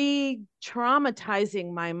 it's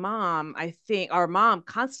re-traumatizing my mom, I think, our mom,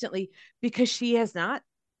 constantly, because she has not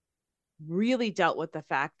really dealt with the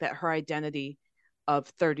fact that her identity of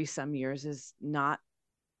 30 some years is not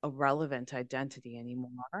a relevant identity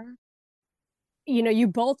anymore. You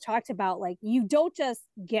both talked about, like, you don't just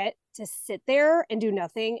get to sit there and do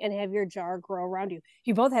nothing and have your jar grow around you.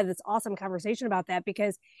 You both had this awesome conversation about that,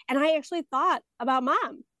 and I actually thought about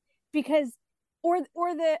mom, because, or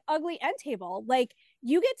the ugly end table, like,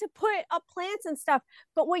 you get to put up plants and stuff,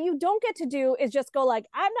 but what you don't get to do is just go like,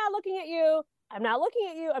 I'm not looking at you. I'm not looking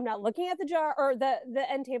at you. I'm not looking at the jar or the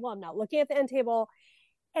end table. I'm not looking at the end table.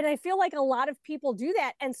 And I feel like a lot of people do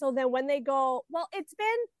that. And so then when they go, well,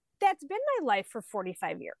 that's been my life for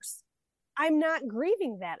 45 years. I'm not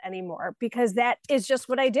grieving that anymore, because that is just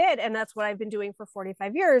what I did. And that's what I've been doing for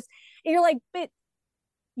 45 years. And you're like, but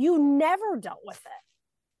you never dealt with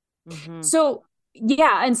it. Mm-hmm. So,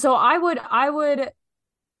 yeah. And so I would,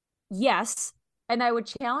 yes. And I would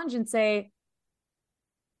challenge and say,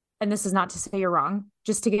 and this is not to say you're wrong,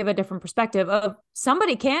 just to give a different perspective of,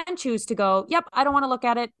 somebody can choose to go, yep, I don't want to look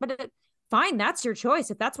at it, but fine, that's your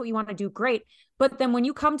choice. If that's what you want to do, great. But then when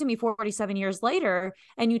you come to me 47 years later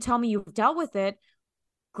and you tell me you've dealt with it,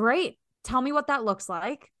 great. Tell me what that looks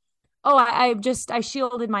like. Oh, I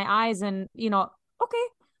shielded my eyes, and, okay.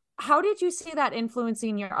 How did you see that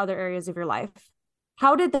influencing your other areas of your life?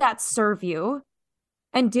 How did that serve you?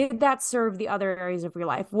 And did that serve the other areas of your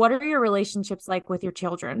life? What are your relationships like with your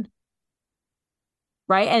children?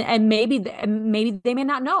 Right. And maybe they may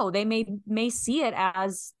not know. They may see it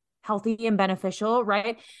as healthy and beneficial,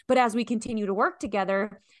 right? But as we continue to work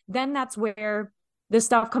together, then that's where this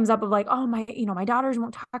stuff comes up of like, oh, my daughters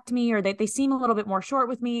won't talk to me, or they seem a little bit more short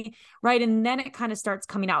with me, right? And then it kind of starts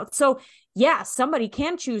coming out. So yeah, somebody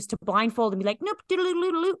can choose to blindfold and be like, nope,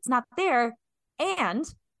 it's not there. And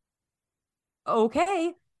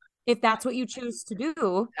okay, if that's what you choose to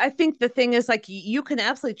do. I think the thing is, like, you can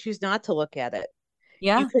absolutely choose not to look at it.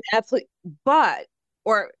 Yeah. You could absolutely,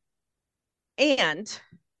 and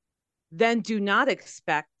then do not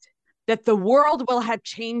expect that the world will have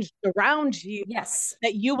changed around you. Yes.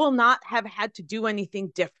 That you will not have had to do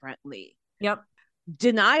anything differently. Yep.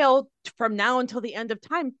 Denial from now until the end of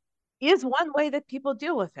time is one way that people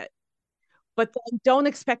deal with it. But then don't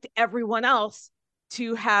expect everyone else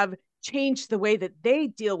to have changed the way that they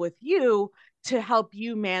deal with you to help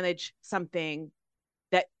you manage something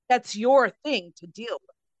that's your thing to deal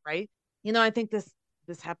with, right? I think this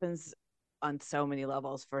happens on so many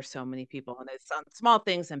levels for so many people, and it's on small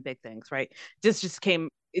things and big things, right?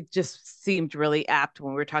 It just seemed really apt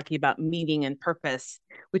when we were talking about meaning and purpose,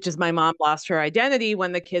 which is my mom lost her identity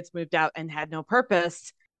when the kids moved out and had no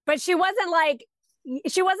purpose. But she wasn't like,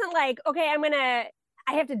 okay,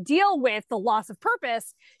 I have to deal with the loss of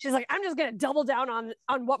purpose. She's like, I'm just going to double down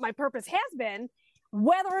on what my purpose has been,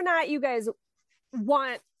 whether or not you guys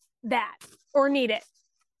want that or need it.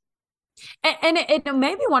 And it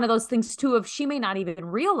may be one of those things too, of she may not even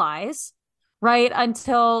realize, right?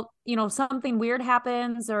 Until, something weird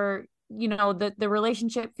happens, or, the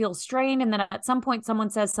relationship feels strained. And then at some point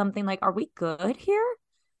someone says something like, are we good here?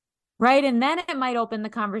 Right. And then it might open the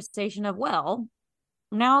conversation of, well,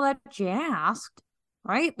 now that you asked,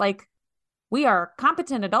 right? Like, we are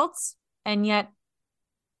competent adults, and yet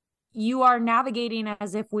you are navigating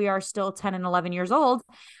as if we are still 10 and 11 years old.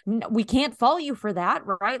 We can't fault you for that,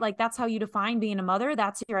 right? Like, that's how you define being a mother.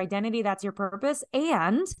 That's your identity. That's your purpose.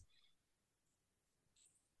 And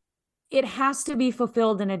it has to be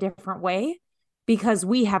fulfilled in a different way because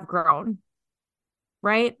we have grown,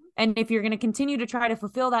 right? And if you're going to continue to try to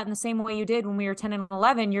fulfill that in the same way you did when we were 10 and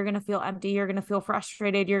 11, you're going to feel empty. You're going to feel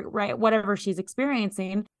frustrated. You're right. Whatever she's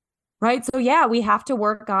experiencing. Right. So yeah, we have to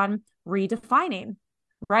work on redefining,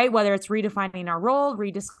 right? Whether it's redefining our role,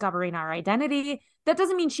 rediscovering our identity. That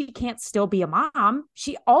doesn't mean she can't still be a mom.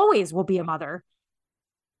 She always will be a mother.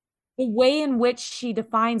 The way in which she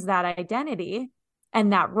defines that identity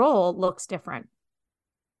and that role looks different.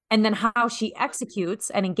 And then how she executes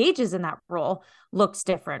and engages in that role looks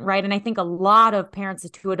different, right? And I think a lot of parents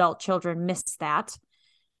of 2 adult children miss that,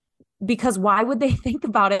 because why would they think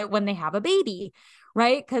about it when they have a baby,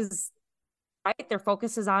 right? Because their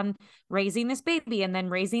focus is on raising this baby, and then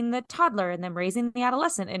raising the toddler, and then raising the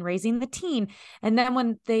adolescent, and raising the teen. And then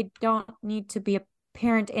when they don't need to be a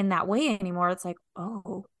parent in that way anymore, it's like,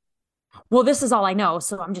 oh, well, this is all I know,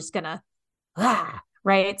 so I'm just gonna,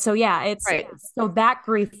 right? So yeah, it's right. So that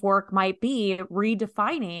grief work might be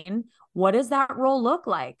redefining, what does that role look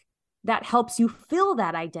like that helps you fill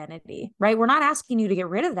that identity, right? We're not asking you to get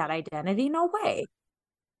rid of that identity. No way.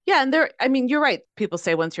 Yeah. And you're right. People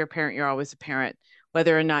say once you're a parent, you're always a parent,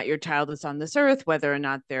 whether or not your child is on this earth, whether or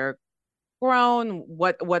not they're grown,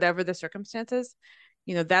 whatever the circumstances,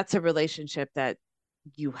 that's a relationship that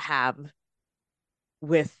you have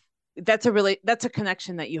with, that's a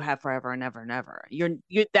connection that you have forever and ever and ever.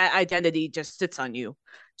 That identity just sits on you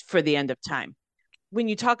for the end of time. When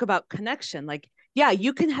you talk about connection, like, yeah,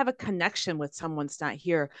 you can have a connection with someone's not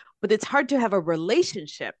here, but it's hard to have a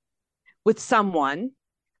relationship with someone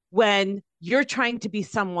when you're trying to be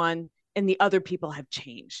someone and the other people have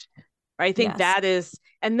changed. Right? I think that is,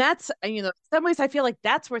 and that's, in some ways I feel like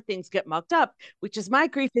that's where things get mucked up, which is my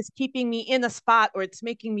grief is keeping me in a spot, or it's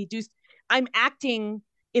making me I'm acting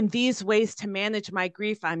in these ways to manage my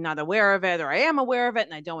grief. I'm not aware of it, or I am aware of it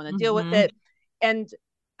and I don't want to deal with it. And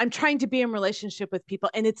I'm trying to be in relationship with people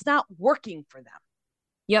and it's not working for them.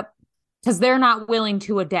 Yep. Because they're not willing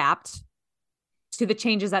to adapt to the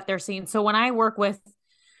changes that they're seeing. So when I work with,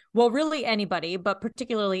 well, really anybody, but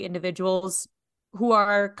particularly individuals who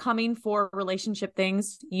are coming for relationship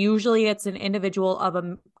things, usually it's an individual of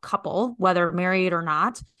a couple, whether married or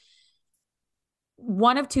not.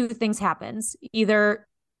 One of two things happens. Either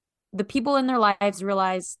the people in their lives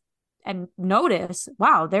realize and notice,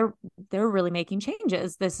 wow, they're really making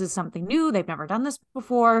changes. This is something new. They've never done this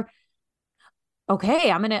before. Okay,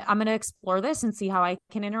 I'm gonna explore this and see how I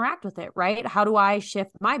can interact with it, right? How do I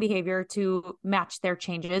shift my behavior to match their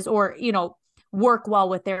changes, or, work well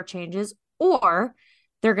with their changes? Or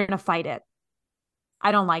they're gonna fight it.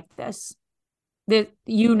 I don't like this.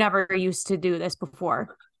 You never used to do this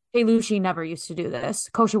before. Hey, Lucy never used to do this.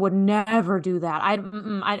 Kosha would never do that. Right?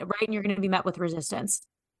 And you're going to be met with resistance,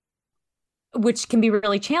 which can be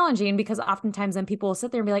really challenging, because oftentimes then people will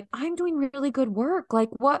sit there and be like, I'm doing really good work. Like,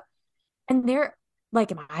 what? And they're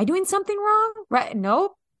like, am I doing something wrong? Right?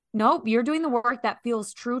 Nope. You're doing the work that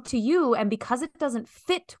feels true to you. And because it doesn't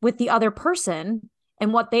fit with the other person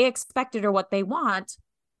and what they expected or what they want,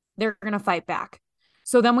 they're going to fight back.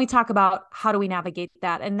 So then we talk about, how do we navigate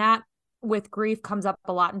that? And that with grief comes up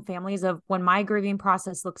a lot in families of, when my grieving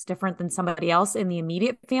process looks different than somebody else in the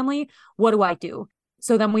immediate family, what do I do?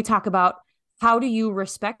 So then we talk about how do you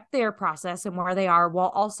respect their process and where they are while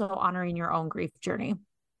also honoring your own grief journey?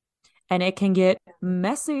 And it can get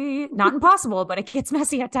messy, not impossible, but it gets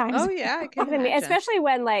messy at times. Oh yeah, I can imagine. Especially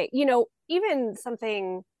when, like, even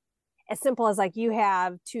something as simple as, like, you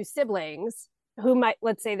have two siblings who might,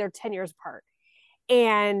 let's say they're 10 years apart,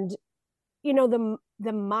 and the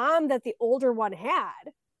mom that the older one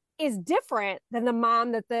had is different than the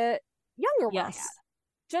mom that the younger one had,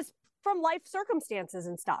 just from life circumstances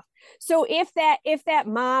and stuff. So if that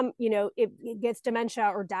mom, if it gets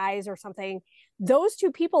dementia or dies or something, those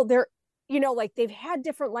two people, they're, like, they've had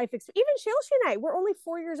different life experiences. Even Shayla and I, we're only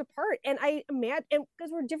 4 years apart, and I imagine, and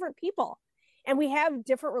because we're different people and we have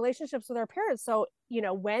different relationships with our parents. So, I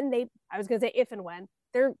was going to say if and when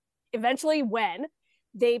they're eventually, when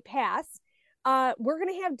they pass, we're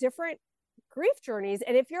going to have different grief journeys.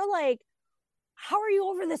 And if you're like, how are you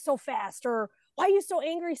over this so fast? Or why are you so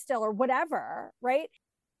angry still? Or whatever, right?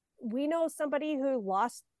 We know somebody who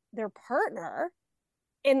lost their partner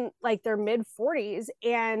in, like, their mid 40s.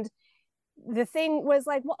 And the thing was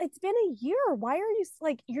like, well, it's been a year. Why are you,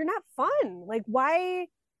 like, you're not fun? Like, why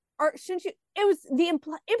shouldn't you? It was the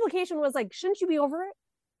implication was like, shouldn't you be over it?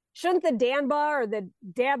 Shouldn't the Danba or the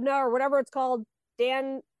Dabna or whatever it's called,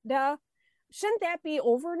 Danda, shouldn't that be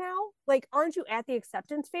over now? Like, aren't you at the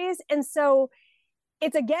acceptance phase? And so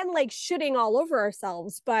it's, again, like, shitting all over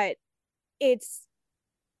ourselves, but it's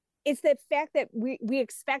the fact that we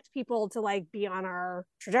expect people to, like, be on our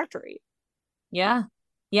trajectory. Yeah.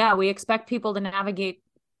 We expect people to navigate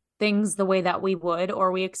things the way that we would,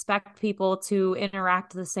 or we expect people to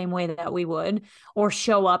interact the same way that we would, or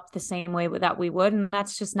show up the same way that we would. And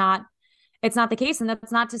that's just not, it's not the case. And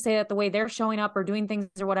that's not to say that the way they're showing up or doing things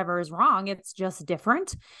or whatever is wrong. It's just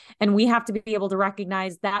different. And we have to be able to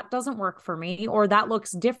recognize that doesn't work for me, or that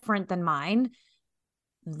looks different than mine.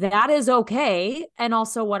 That is okay. And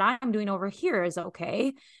also what I'm doing over here is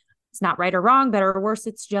okay. It's not right or wrong, better or worse.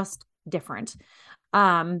 It's just different.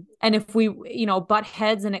 And if we, butt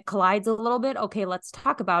heads and it collides a little bit, okay, let's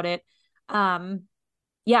talk about it.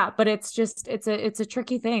 But it's just, it's a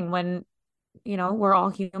tricky thing when, we're all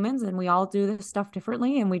humans and we all do this stuff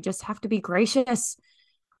differently, and we just have to be gracious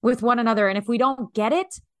with one another. And if we don't get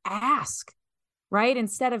it, ask, right?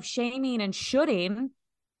 Instead of shaming and shoulding,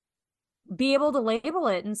 be able to label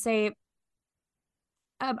it and say,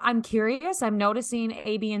 I'm curious. I'm noticing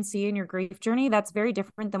A, B, and C in your grief journey. That's very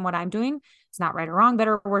different than what I'm doing. It's not right or wrong,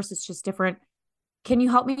 better or worse. It's just different. Can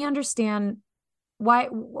you help me understand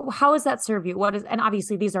how does that serve you? And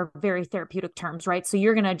obviously these are very therapeutic terms, right? So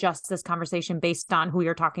you're going to adjust this conversation based on who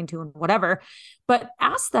you're talking to and whatever, but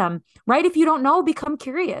ask them, right? If you don't know, become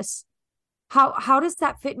curious. How does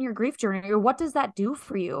that fit in your grief journey, or what does that do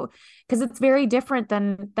for you? Because it's very different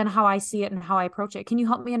than how I see it and how I approach it. Can you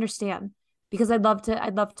help me understand? Because I'd love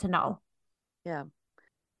to know. Yeah.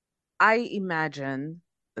 I imagine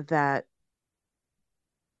that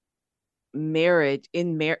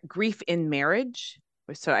grief in marriage.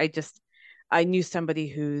 So I knew somebody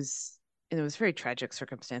who's, and it was very tragic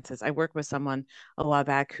circumstances. I worked with someone a while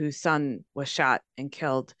back whose son was shot and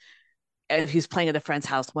killed, and he's playing at a friend's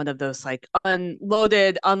house, one of those, like,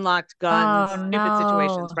 unloaded, unlocked guns, stupid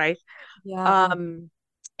situations, right? Yeah.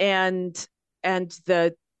 And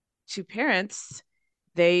the two parents,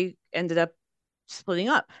 they ended up splitting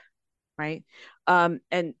up, right?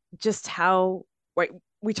 And just how, right,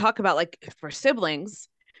 we talk about, like, for siblings,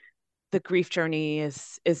 the grief journey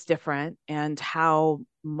is different, and how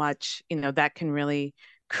much, that can really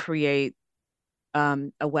create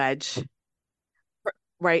a wedge,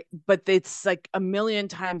 right? But it's like a million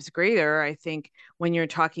times greater, I think, when you're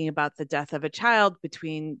talking about the death of a child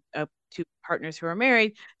between two partners who are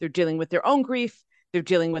married. They're dealing with their own grief. They're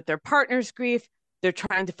dealing with their partner's grief. They're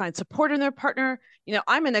trying to find support in their partner.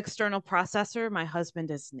 I'm an external processor. My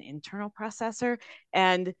husband is an internal processor.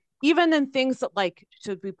 And even in things that, like,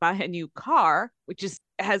 should we buy a new car, which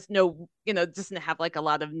has no, doesn't have, like, a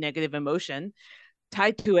lot of negative emotion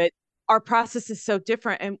tied to it, our process is so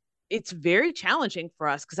different. And it's very challenging for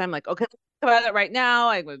us, because I'm like, okay, let's talk about it right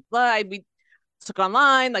now. We look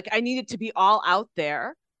online. Like, I need it to be all out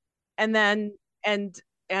there. And then, and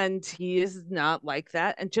he is not like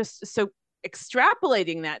that. And just so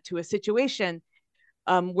extrapolating that to a situation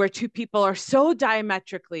where two people are so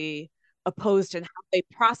diametrically opposed in how they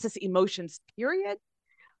process emotions, period,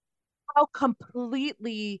 how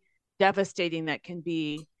completely devastating that can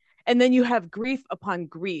be. And then you have grief upon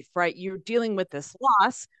grief, right? You're dealing with this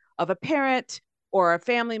loss of a parent or a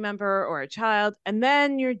family member or a child. And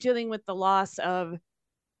then you're dealing with the loss of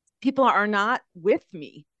people are not with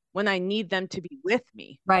me when I need them to be with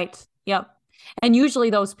me. Right. Yep. And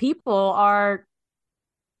usually those people are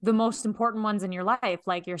the most important ones in your life,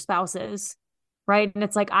 like your spouses, right? And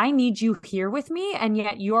it's like, I need you here with me, and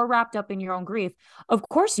yet you're wrapped up in your own grief. Of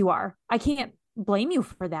course you are. I can't blame you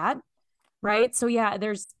for that. Right. So yeah,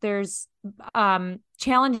 there's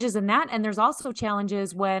challenges in that. And there's also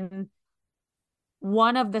challenges when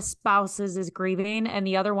one of the spouses is grieving and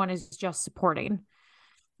the other one is just supporting.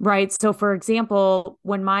 Right. So for example,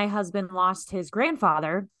 when my husband lost his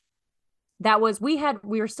grandfather, we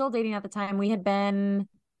were still dating at the time. We had been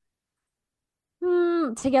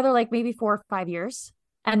together like maybe 4 or 5 years.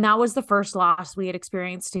 And that was the first loss we had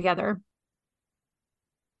experienced together.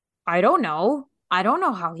 I don't know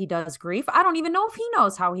how he does grief. I don't even know if he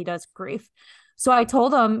knows how he does grief. So I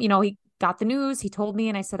told him, he got the news. He told me,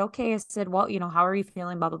 and I said, okay. I said, well, how are you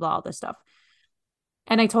feeling? Blah, blah, blah, all this stuff.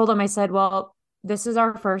 And I told him, I said, well, this is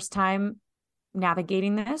our first time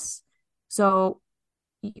navigating this. So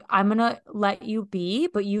I'm going to let you be,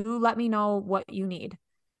 but you let me know what you need.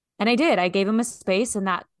 And I did. I gave him a space, and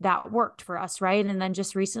that worked for us. Right. And then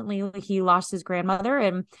just recently he lost his grandmother,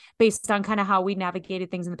 and based on kind of how we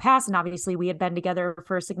navigated things in the past, and obviously we had been together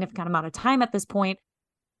for a significant amount of time at this point,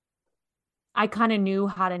 I kind of knew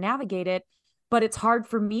how to navigate it. But it's hard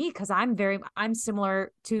for me because I'm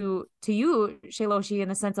similar to you, Shayloshi, in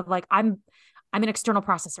the sense of like, I'm an external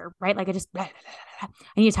processor, right? Like I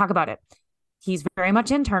need to talk about it. He's very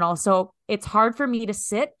much internal. So it's hard for me to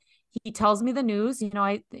sit. He tells me the news,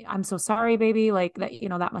 I'm so sorry, baby. Like that,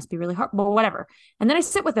 that must be really hard, but whatever. And then I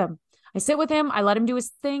sit with him. I let him do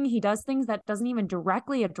his thing. He does things that doesn't even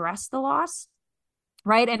directly address the loss.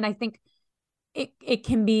 Right. And I think it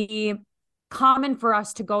can be common for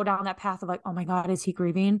us to go down that path of like, oh my God, is he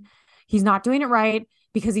grieving? He's not doing it right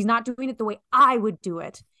because he's not doing it the way I would do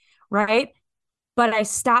it. Right. But I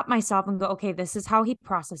stop myself and go, okay, this is how he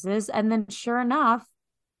processes. And then sure enough,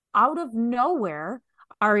 out of nowhere,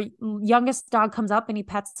 our youngest dog comes up and he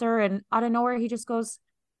pets her, and out of nowhere, he just goes,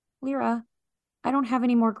 Lyra, I don't have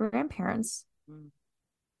any more grandparents.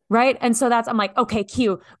 Right. And so I'm like, okay,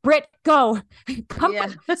 cue, Britt, go, come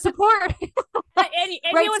support. and right.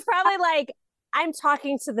 He was probably like, I'm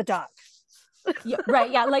talking to the dog. Yeah,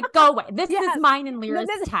 right. Yeah. Like, go away. This is mine and Lyra's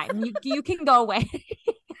time. You can go away.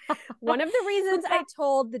 One of the reasons I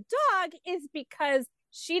told the dog is because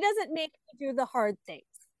she doesn't make me do the hard things.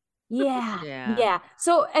 Yeah.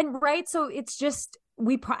 So, so it's just,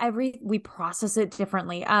 we process it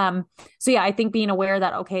differently. So yeah, I think being aware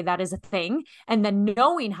that, okay, that is a thing. And then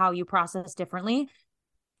knowing how you process differently,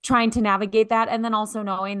 trying to navigate that. And then also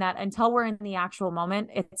knowing that until we're in the actual moment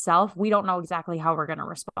itself, we don't know exactly how we're going to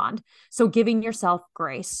respond. So giving yourself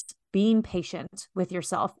grace, being patient with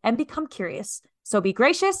yourself, and become curious. So be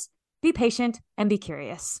gracious, be patient, and be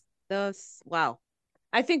curious. Wow.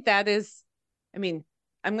 I think that is, we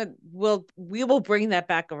will bring that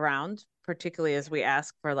back around, particularly as we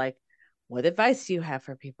ask for like, what advice do you have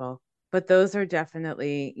for people? But those are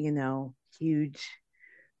definitely, huge.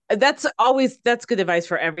 That's good advice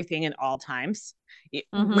for everything in all times.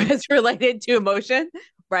 It's related to emotion,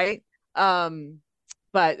 right?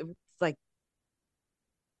 But like,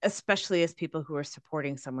 especially as people who are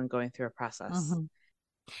supporting someone going through a process.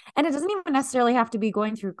 And it doesn't even necessarily have to be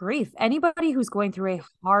going through grief. Anybody who's going through a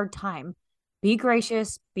hard time, be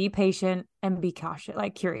gracious, be patient, and be cautious,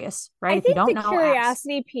 like curious, right? If you don't know,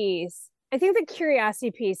 curiosity piece. I think the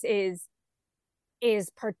curiosity piece is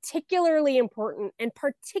particularly important and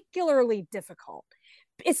particularly difficult,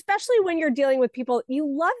 especially when you're dealing with people, you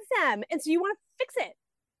love them, and so you want to fix it.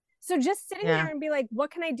 So just sitting there and be like,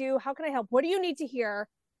 what can I do? How can I help? What do you need to hear?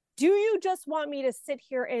 Do you just want me to sit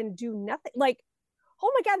here and do nothing? Like,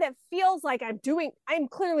 oh my God, that feels like I'm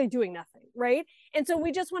clearly doing nothing, right? And so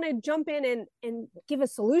we just want to jump in and give a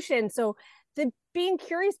solution. So the being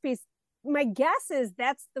curious piece, my guess is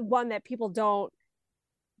that's the one that people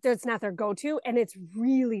that's not their go-to, and it's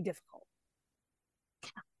really difficult.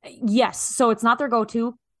 Yes. So it's not their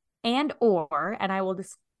go-to, and I will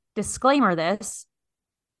disclaimer this,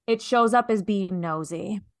 it shows up as being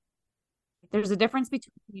nosy. There's a difference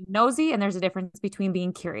between being nosy and there's a difference between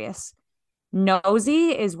being curious. Nosy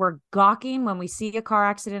is we're gawking when we see a car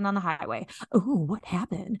accident on the highway. Oh, what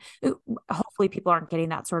happened? Ooh, hopefully people aren't getting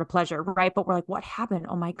that sort of pleasure, right? But we're like, what happened?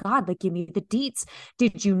 Oh my God, like give me the deets.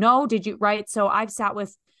 Did you know? Right? So I've sat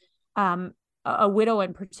with a widow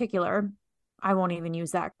in particular. I won't even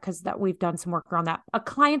use that because we've done some work around that. A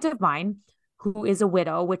client of mine who is a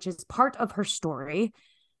widow, which is part of her story.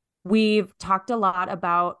 We've talked a lot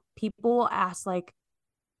about people ask like,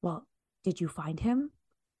 well, did you find him?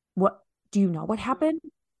 What? Do you know what happened?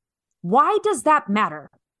 Why does that matter?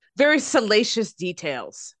 Very salacious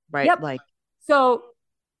details, right? Yep. Like, so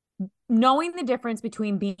knowing the difference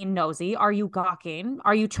between being nosy. Are you gawking?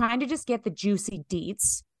 Are you trying to just get the juicy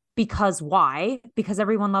deets? Because why? Because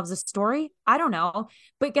everyone loves a story? I don't know.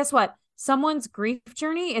 But guess what? Someone's grief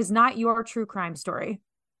journey is not your true crime story,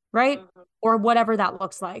 right? Mm-hmm. Or whatever that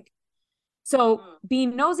looks like. So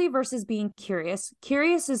being nosy versus being curious.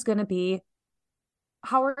 Curious is going to be,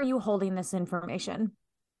 how are you holding this information?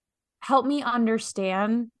 Help me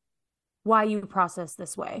understand why you process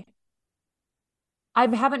this way. I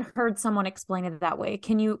haven't heard someone explain it that way.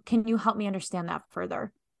 Can you help me understand that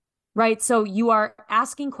further? Right? So you are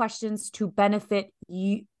asking questions to benefit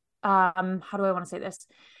you. How do I want to say this?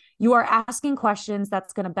 You are asking questions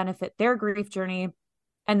that's going to benefit their grief journey,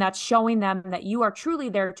 and that's showing them that you are truly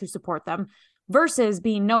there to support them, versus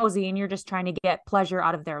being nosy and you're just trying to get pleasure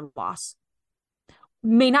out of their loss.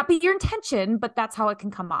 May not be your intention, but that's how it can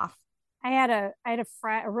come off. I had a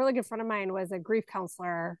friend, a really good friend of mine was a grief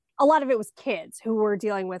counselor. A lot of it was kids who were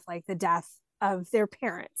dealing with like the death of their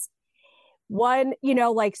parents. One, you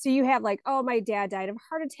know, like, so you have like, oh, my dad died of a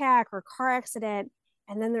heart attack or car accident.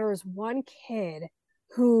 And then there was one kid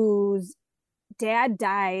whose dad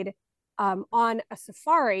died on a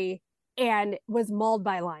safari and was mauled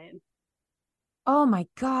by a lion. Oh my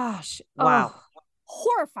gosh. Wow. Oh,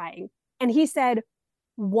 horrifying. And he said,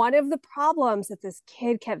 one of the problems that this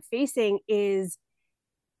kid kept facing is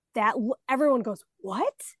that everyone goes,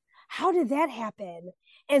 what? How did that happen?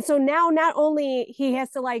 And so now not only he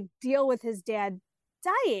has to like deal with his dad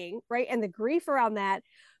dying, right? And the grief around that,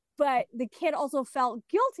 but the kid also felt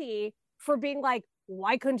guilty for being like,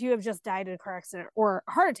 why couldn't you have just died in a car accident or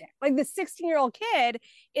a heart attack? Like the 16-year-old kid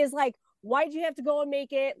is like, why'd you have to go and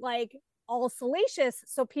make it like all salacious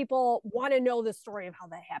so people want to know the story of how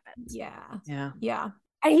that happened? Yeah.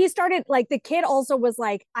 And he started, like, the kid also was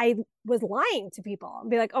like, I was lying to people and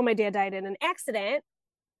be like, oh, my dad died in an accident,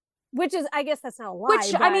 which is, I guess that's not a lie.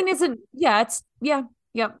 Which, but... I mean, isn't, yep.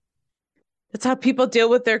 That's how people deal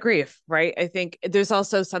with their grief, right? I think there's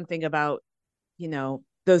also something about, you know,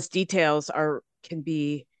 those details can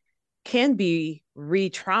be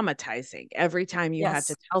re-traumatizing every time you have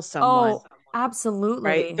to tell someone. Oh, absolutely.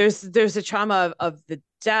 Right. There's a trauma of the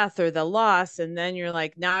death or the loss, and then you're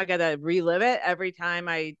like, now I gotta relive it every time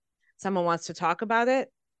someone wants to talk about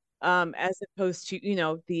it, as opposed to, you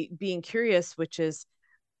know, the being curious, which is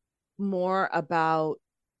more about,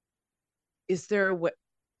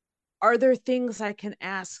 are there things I can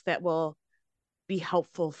ask that will be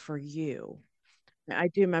helpful for you? I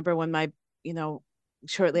do remember when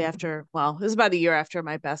shortly after, well, it was about a year after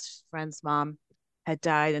my best friend's mom had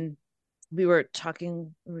died, and we were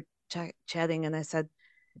chatting, and I said,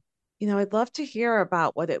 you know, I'd love to hear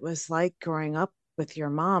about what it was like growing up with your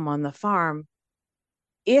mom on the farm,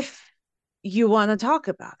 if you want to talk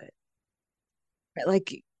about it.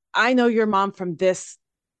 Like, I know your mom from this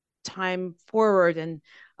time forward, and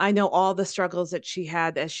I know all the struggles that she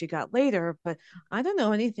had as she got later, but I don't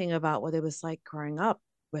know anything about what it was like growing up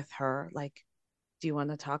with her. Like, do you want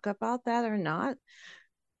to talk about that or not?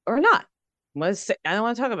 I don't want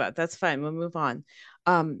to talk about it. That's fine. We'll move on.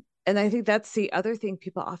 And I think that's the other thing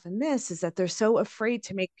people often miss, is that they're so afraid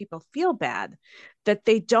to make people feel bad that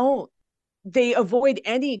they avoid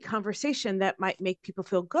any conversation that might make people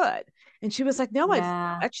feel good. And she was like, no,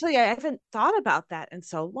 I haven't thought about that in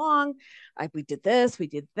so long. We did this, we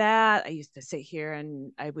did that. I used to sit here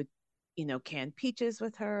and I would, you know, can peaches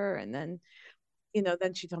with her. And then, you know,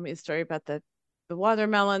 then she told me a story about the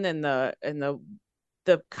watermelon and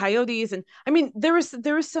the coyotes. And I mean, there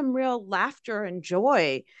was some real laughter and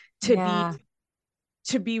joy to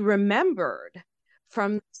be remembered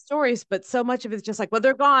from stories, but so much of it's just like, well,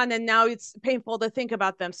 they're gone and now it's painful to think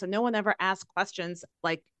about them. So no one ever asked questions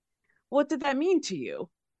like, what did that mean to you?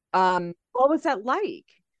 What was that like?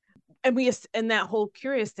 And that whole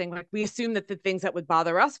curious thing, like, we assume that the things that would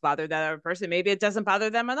bother us bother that other person. Maybe it doesn't bother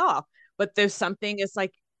them at all, but there's something, it's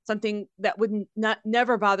like something that would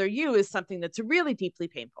never bother you is something that's really deeply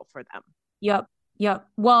painful for them. Yep.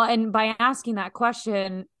 Well, and by asking that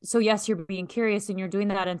question, so yes, you're being curious and you're doing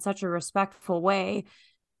that in such a respectful way.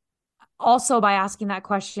 Also, by asking that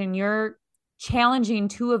question, you're challenging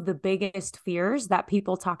two of the biggest fears that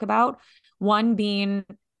people talk about. One being,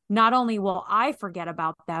 not only will I forget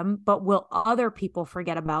about them, but will other people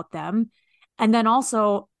forget about them? And then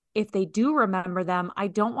also, if they do remember them, I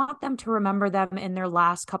don't want them to remember them in their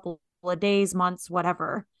last couple of days, months,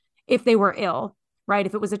 whatever, if they were ill, right?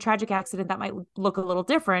 If it was a tragic accident, that might look a little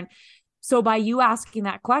different. So by you asking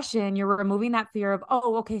that question, you're removing that fear of,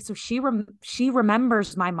 oh, okay, so she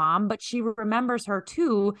remembers my mom, but she remembers her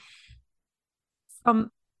too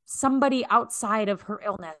from somebody outside of her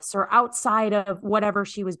illness or outside of whatever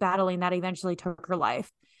she was battling that eventually took her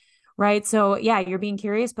life, right? So yeah, you're being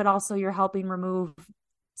curious, but also you're helping remove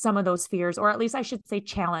some of those fears, or at least I should say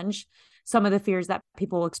challenge some of the fears that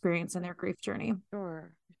people experience in their grief journey.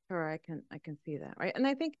 Sure. I can see that. Right. And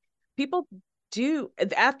I think people do,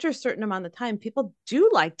 after a certain amount of time, people do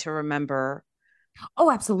like to remember Oh,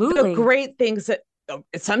 the absolutely. great things that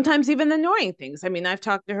sometimes even annoying things. I mean, I've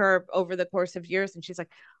talked to her over the course of years and she's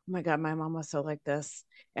like, oh my God, my mom was so like this.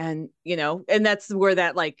 And, and that's where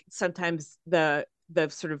that like sometimes the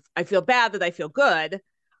sort of, I feel bad that I feel good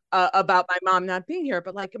about my mom not being here,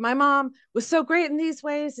 but like my mom was so great in these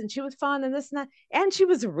ways and she was fun and this and that. And she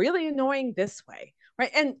was really annoying this way.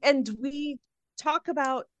 Right. And we talk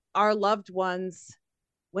about our loved ones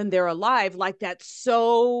when they're alive like that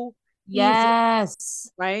so Yes.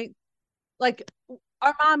 easily, right? Like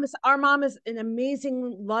our mom is an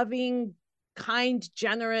amazing, loving, kind,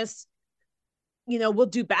 generous, we'll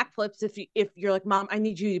do backflips if you're like, Mom, I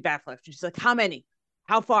need you to do backflips. She's like, how many?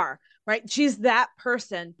 How far? Right? She's that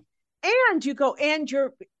person. And you go, and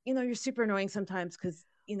you're super annoying sometimes because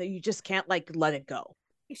you just can't like let it go.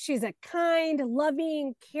 She's a kind,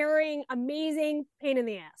 loving, caring, amazing pain in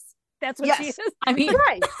the ass. That's what she Yes. is. I mean,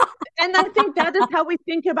 Right. And I think that is how we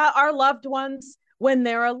think about our loved ones when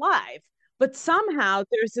they're alive. But somehow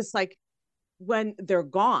there's this like when they're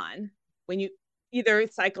gone, when you either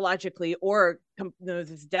psychologically or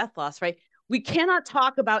this death loss, right? We cannot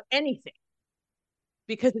talk about anything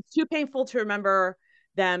because it's too painful to remember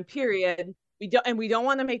them, period. We don't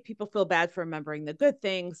want to make people feel bad for remembering the good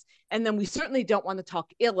things. And then we certainly don't want to talk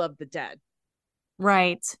ill of the dead.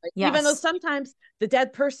 right. Like, Yes. even though sometimes the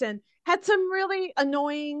dead person had some really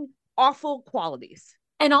annoying, awful qualities.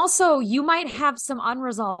 And also, you might have some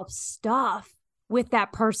unresolved stuff with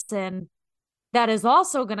that person that is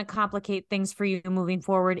also going to complicate things for you moving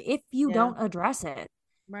forward if you don't address it.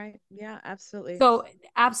 Right. Yeah, absolutely. So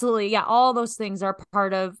absolutely. Yeah. All those things are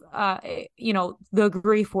part of, the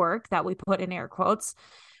grief work that we put in air quotes.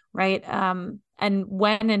 Right. And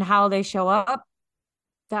when and how they show up,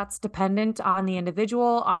 that's dependent on the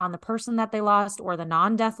individual, on the person that they lost or the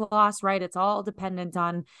non-death loss, right? It's all dependent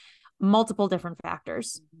on multiple different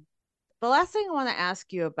factors. The last thing I want to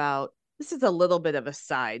ask you about, this is a little bit of a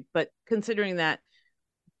side, but considering that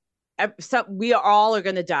we all are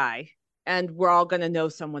going to die and we're all going to know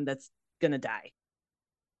someone that's going to die.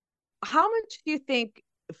 How much do you think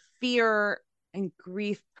fear and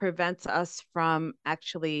grief prevents us from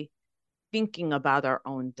actually thinking about our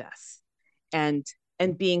own deaths and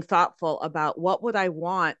being thoughtful about what would I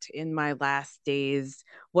want in my last days?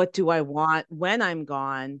 What do I want when I'm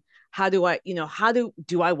gone? How do I,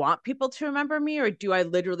 do I want people to remember me, or do I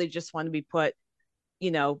literally just want to be put,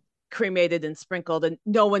 cremated and sprinkled and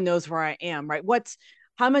no one knows where I am, right?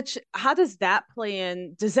 How does that play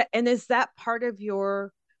in? Is that part of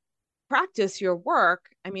your practice, your work?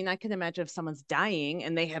 I mean, I can imagine if someone's dying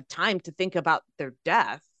and they have time to think about their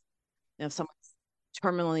death, if someone's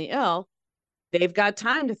terminally ill, they've got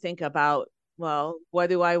time to think about, well, what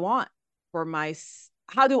do I want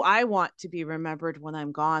how do I want to be remembered when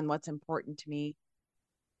I'm gone? What's important to me?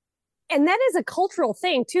 And that is a cultural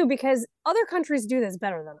thing too, because other countries do this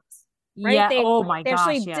better than us, right? Yeah. They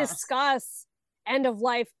actually discuss end of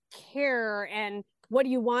life care and what do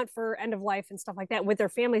you want for end of life and stuff like that with their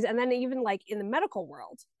families. And then even like in the medical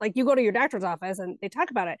world, like you go to your doctor's office and they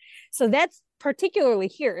talk about it. So that's particularly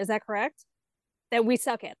here. Is that correct? That we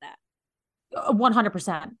suck at that.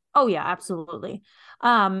 100%. Oh yeah, absolutely.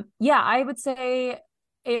 I would say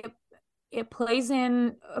it plays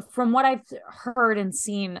in, from what I've heard and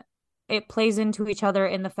seen, it plays into each other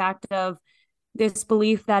in the fact of this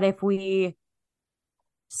belief that if we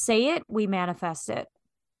say it, we manifest it.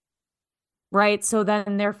 Right. So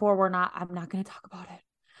then therefore I'm not going to talk about it.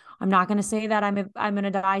 I'm not going to say that I'm going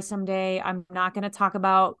to die someday. I'm not going to talk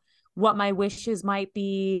about what my wishes might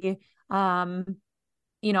be. Where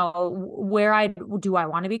do I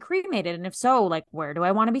want to be cremated? And if so, like, where do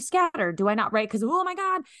I want to be scattered? Do I not? Right. Because, oh my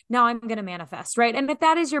God, now I'm going to manifest. Right. And if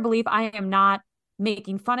that is your belief, I am not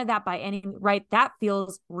making fun of that by any, right. That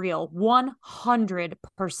feels real.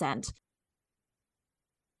 100%.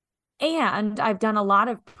 And I've done a lot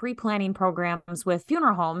of pre-planning programs with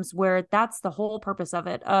funeral homes where that's the whole purpose of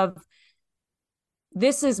it, of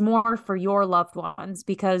this is more for your loved ones,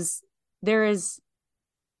 because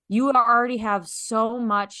you already have so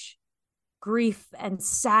much grief and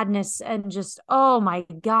sadness and just, oh my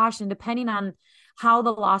gosh. And depending on how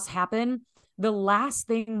the loss happened, the last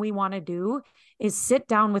thing we want to do is sit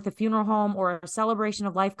down with a funeral home or a celebration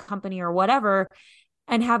of life company or whatever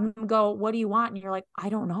and have them go, what do you want? And you're like, I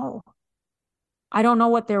don't know. I don't know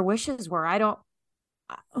what their wishes were. I don't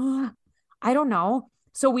know.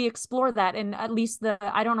 So we explore that. And at least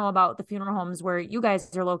I don't know about the funeral homes where you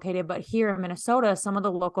guys are located, but here in Minnesota, some of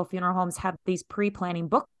the local funeral homes have these pre-planning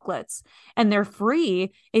booklets, and they're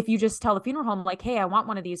free if you just tell the funeral home, like, hey, I want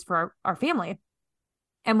one of these for our family.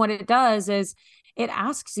 And what it does is it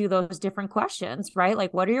asks you those different questions, right?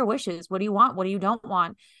 Like, what are your wishes? What do you want? What do you don't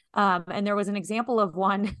want? And there was an example of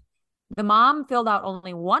one, the mom filled out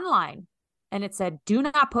only one line and it said, do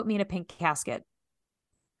not put me in a pink casket.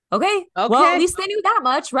 Okay. Well, at least they knew that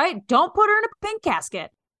much, right? Don't put her in a pink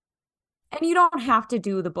casket. And you don't have to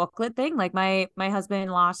do the booklet thing. Like my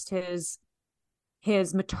husband lost his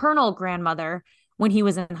maternal grandmother when he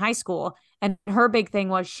was in high school. And her big thing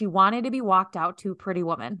was she wanted to be walked out to Pretty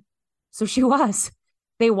Woman. So she was.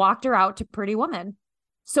 They walked her out to Pretty Woman.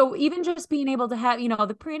 So even just being able to have,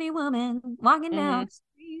 the pretty woman walking down the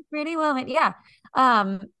street, pretty woman. Yeah.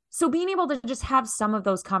 So being able to just have some of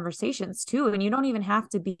those conversations too. And you don't even have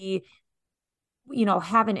to be,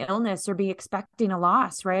 have an illness or be expecting a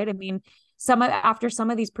loss, right? I mean, after some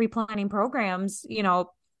of these pre-planning programs,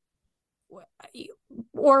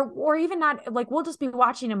 or even not, like, we'll just be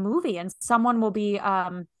watching a movie and someone will be,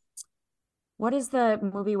 what is the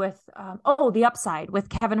movie with, The Upside with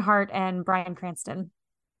Kevin Hart and Bryan Cranston.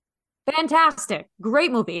 Fantastic.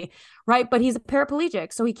 Great movie. Right. But he's a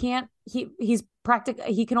paraplegic. So he can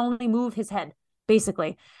only move his head,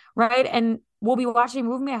 basically. Right. And we'll be watching a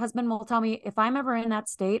movie. My husband will tell me, if I'm ever in that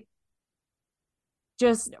state,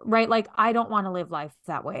 just right. Like, I don't want to live life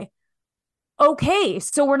that way. Okay.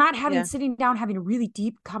 So we're not sitting down, having a really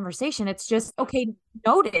deep conversation. It's just, okay,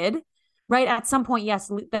 noted. Right. At some point,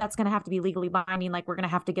 yes, that's going to have to be legally binding. Like, we're going to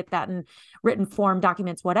have to get that in written form,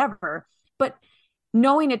 documents, whatever. But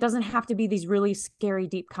knowing it doesn't have to be these really scary,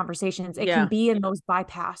 deep conversations. It can be in those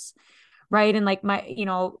bypass. Right. And like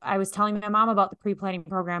I was telling my mom about the pre-planning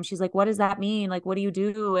program. She's like, what does that mean? Like, what do you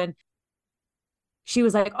do? And she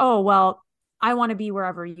was like, oh, well, I want to be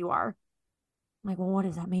wherever you are. I'm like, well, what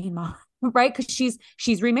does that mean, Mom? Right. Cause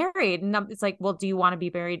she's remarried. And it's like, well, do you want to be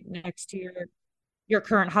buried next to your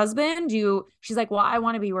current husband? She's like, well, I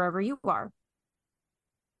want to be wherever you are.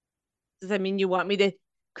 Does that mean you want me to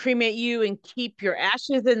cremate you and keep your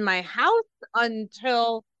ashes in my house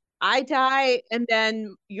until I die, and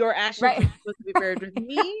then your ashes are supposed to be buried with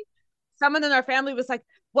me? Someone in our family was like,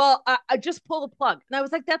 well, I just pull the plug. And I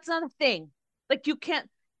was like, that's not a thing. Like, you can't,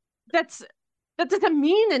 that doesn't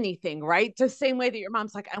mean anything, right? The same way that your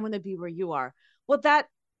mom's like, I want to be where you are. Well,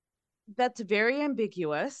 that's very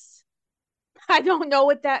ambiguous. I don't know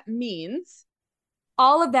what that means.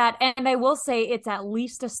 All of that. And I will say it's at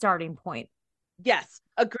least a starting point. Yes,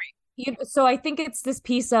 agree. So I think it's this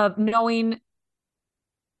piece of knowing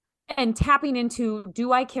and tapping into,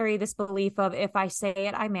 do I carry this belief of, if I say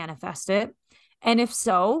it, I manifest it? And if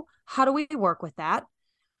so, how do we work with that?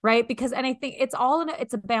 Right. Because, and I think it's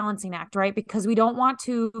a balancing act, right? Because we don't want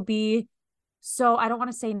to be I don't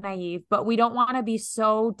want to say naive, but we don't want to be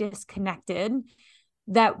so disconnected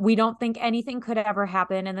that we don't think anything could ever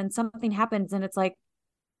happen. And then something happens and it's like,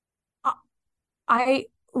 I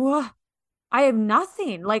have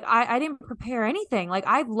nothing. Like, I didn't prepare anything. Like,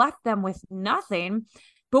 I've left them with nothing.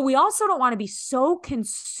 But we also don't want to be so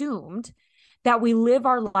consumed that we live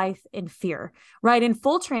our life in fear, right? In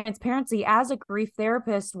full transparency, as a grief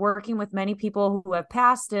therapist working with many people who have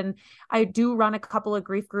passed, and I do run a couple of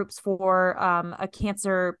grief groups for a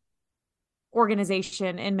cancer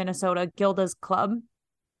organization in Minnesota, Gilda's Club.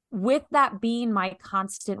 With that being my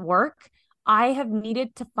constant work, I have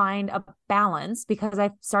needed to find a balance, because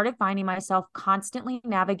I've started finding myself constantly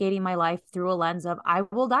navigating my life through a lens of, I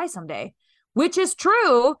will die someday, which is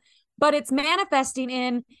true, but it's manifesting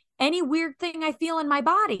in any weird thing I feel in my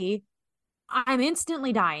body. I'm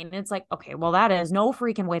instantly dying. And it's like, okay, well, that is no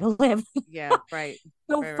freaking way to live. Yeah, right.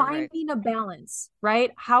 So finding a balance,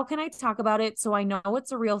 right? How can I talk about it so I know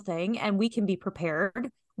it's a real thing and we can be prepared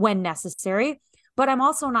when necessary? But I'm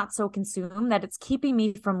also not so consumed that it's keeping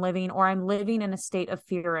me from living, or I'm living in a state of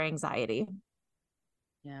fear or anxiety.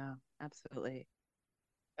 Yeah, absolutely.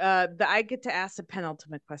 I get to ask the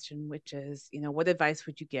penultimate question, which is, what advice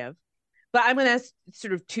would you give? But I'm going to ask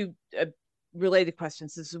sort of two related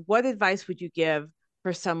questions. This is, what advice would you give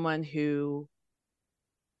for someone who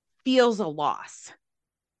feels a loss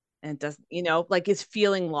and doesn't, like, is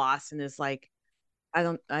feeling lost and is like, I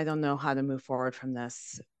don't know how to move forward from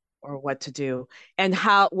this or what to do? And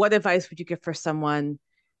what advice would you give for someone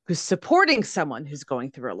who's supporting someone who's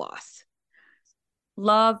going through a loss?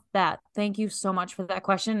 Love that. Thank you so much for that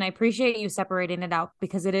question. I appreciate you separating it out,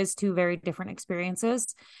 because it is two very different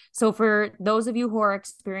experiences. So for those of you who are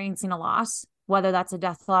experiencing a loss, whether that's a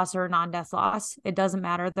death loss or a non-death loss, it doesn't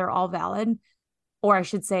matter. They're all valid. or I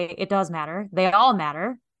should say it does matter. They all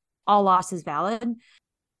matter. All loss is valid.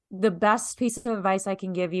 The best piece of advice I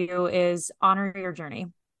can give you is honor your journey.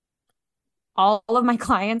 All of my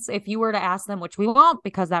clients, if you were to ask them, which we won't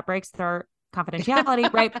because that breaks their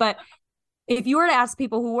confidentiality, right? But if you were to ask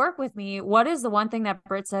people who work with me, what is the one thing that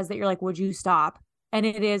Britt says that you're like, would you stop? And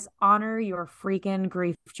it is honor your freaking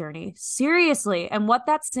grief journey. Seriously. And what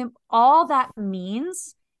all that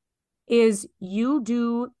means is you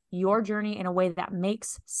do your journey in a way that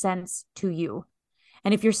makes sense to you.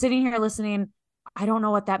 And if you're sitting here listening, I don't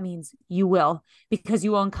know what that means. You will, because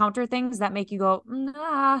you will encounter things that make you go,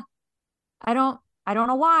 nah, I don't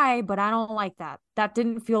know why, but I don't like that. That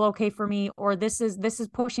didn't feel okay for me. Or this is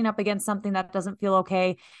pushing up against something that doesn't feel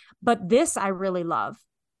okay. But this I really love.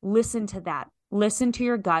 Listen to that. Listen to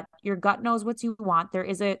your gut. Your gut knows what you want. There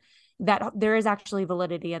is actually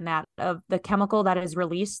validity in that, of the chemical that is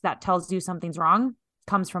released that tells you something's wrong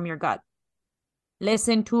comes from your gut.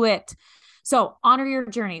 Listen to it. So honor your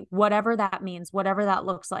journey, whatever that means, whatever that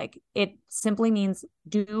looks like. It simply means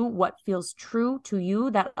do what feels true to you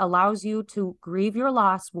that allows you to grieve your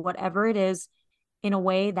loss, whatever it is, in a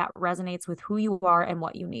way that resonates with who you are and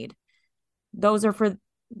what you need. Those are for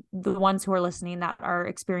the ones who are listening that are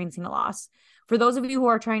experiencing a loss. For those of you who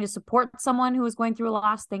are trying to support someone who is going through a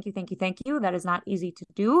loss, thank you, thank you, thank you. That is not easy to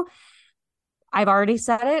do. I've already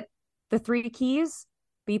said it. The 3 keys: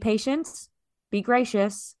 be patient, be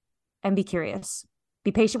gracious, and be curious.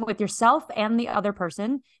 Be patient with yourself and the other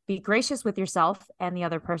person. Be gracious with yourself and the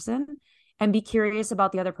other person. And be curious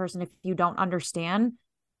about the other person if you don't understand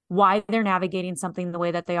why they're navigating something the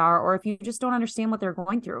way that they are, or if you just don't understand what they're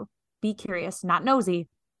going through. Be curious, not nosy,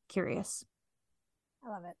 curious. I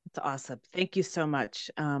love it. It's awesome. Thank you so much.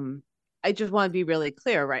 I just want to be really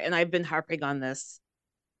clear, right? And I've been harping on this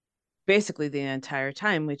basically the entire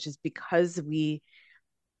time, which is because we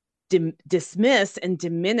dismiss and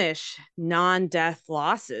diminish non-death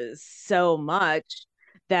losses so much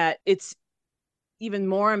that it's even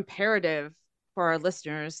more imperative for our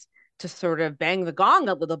listeners to sort of bang the gong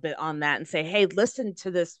a little bit on that and say, hey, listen to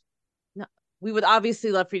this. We would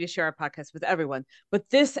obviously love for you to share our podcast with everyone, but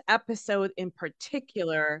this episode in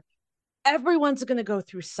particular, everyone's going to go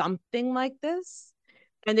through something like this.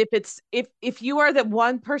 And if you are the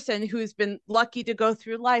one person who's been lucky to go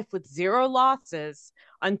through life with 0 losses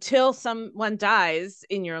until someone dies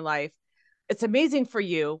in your life, it's amazing for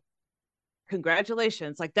you.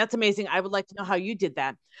 Congratulations. Like, that's amazing. I would like to know how you did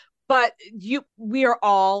that. But we are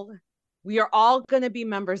all going to be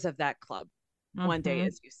members of that club one day,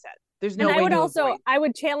 as you said. There's no way. And I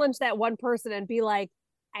would challenge that one person and be like,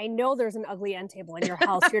 I know there's an ugly end table in your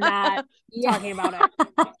house. You're not talking about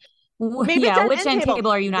it. Maybe which end table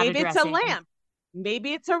are you not Maybe addressing? It's a lamp.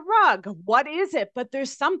 Maybe it's a rug. What is it? But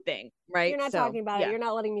there's something, right? You're not talking about it. You're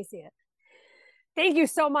not letting me see it. Thank you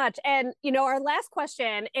so much. And, our last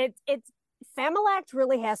question, it's Familact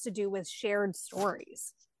really has to do with shared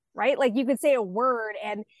stories, right? Like, you could say a word.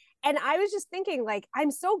 And I was just thinking, like, I'm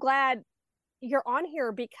so glad you're on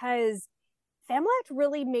here, because Familact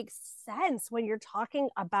really makes sense when you're talking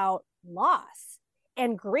about loss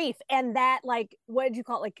and grief, and that, like, what did you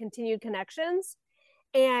call it? Like, continued connections.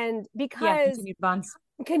 And because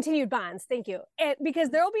continued bonds. Thank you. And because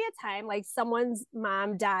there'll be a time, like, someone's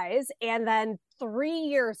mom dies, and then 3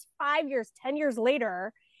 years, 5 years, 10 years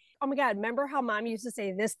later, oh my God, remember how mom used to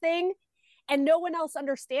say this thing? And no one else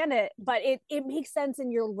understand it, but it makes sense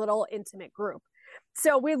in your little intimate group.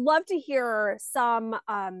 So we'd love to hear some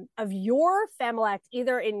of your Familact,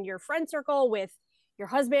 either in your friend circle, with your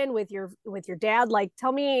husband, with your dad. Like,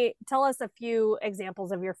 tell us a few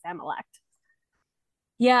examples of your Familact.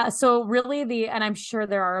 Yeah. So really and I'm sure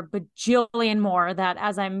there are a bajillion more that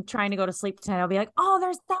as I'm trying to go to sleep tonight, I'll be like, oh,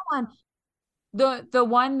 there's that one. The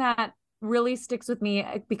one that really sticks with me,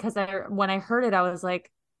 because when I heard it, I was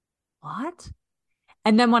like, what?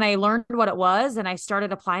 And then when I learned what it was and I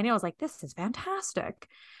started applying it, I was like, this is fantastic.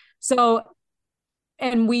 So,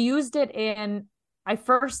 and we used it I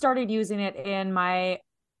first started using it in my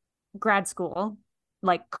grad school,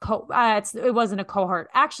 like, it wasn't a cohort.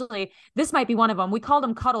 Actually, this might be one of them. We called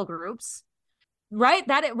them cuddle groups, right?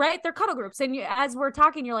 They're cuddle groups. And as we're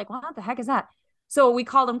talking, you're like, what the heck is that? So we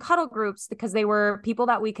called them cuddle groups because they were people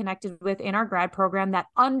that we connected with in our grad program that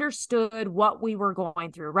understood what we were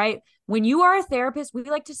going through, right? When you are a therapist, we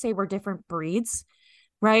like to say we're different breeds,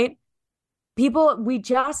 right? We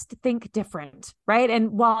just think different, right?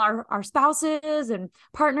 And while our spouses and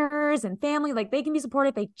partners and family, like, they can be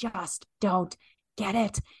supportive, they just don't get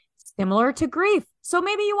it. Similar to grief. So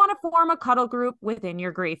maybe you want to form a cuddle group within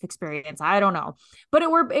your grief experience. I don't know. But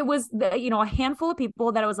it was, a handful of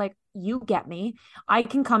people that it was like, you get me. I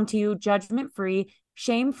can come to you judgment free,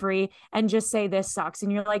 shame free, and just say this sucks.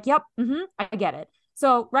 And you're like, yep, I get it.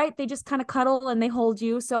 So, right. They just kind of cuddle and they hold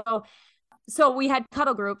you. So we had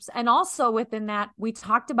cuddle groups. And also within that, we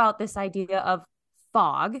talked about this idea of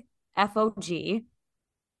FOG, FOG.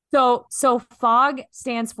 So FOG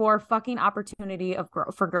stands for fucking opportunity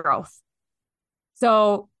for growth.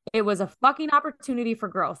 So it was a fucking opportunity for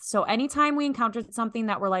growth. So anytime we encountered something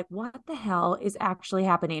that we're like, what the hell is actually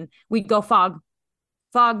happening? We'd go FOG,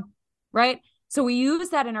 right? So we use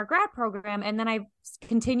that in our grad program. And then I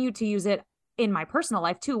continued to use it in my personal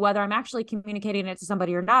life too, whether I'm actually communicating it to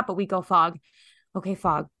somebody or not, but we go FOG. Okay,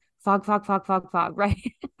 FOG,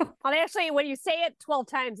 right? Well, actually, when you say it 12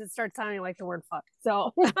 times, it starts sounding like the word fuck.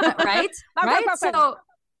 So, right? Right? So,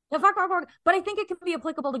 fuck. But I think it can be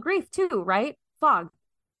applicable to grief too, right? FOG.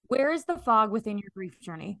 Where is the FOG within your grief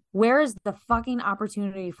journey? Where is the fucking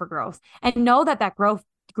opportunity for growth? And know that growth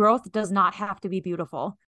does not have to be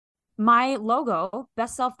beautiful. My logo,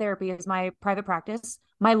 Best Self Therapy, is my private practice.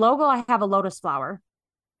 My logo, I have a lotus flower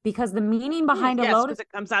because the meaning behind a lotus, it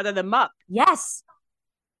comes out of the muck. Yes.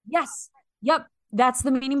 Yep. That's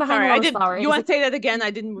the meaning behind the lotus flower. You want to say that again?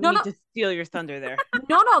 I didn't mean to steal your thunder there.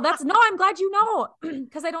 No, I'm glad you know,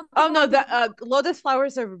 because I don't. Oh no, the lotus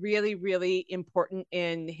flowers are really, really important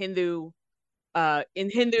in Hindu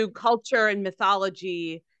culture and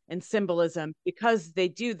mythology and symbolism, because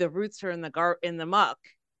the roots are in the muck,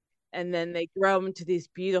 and then they grow into these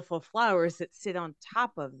beautiful flowers that sit on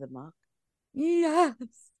top of the muck. Yes.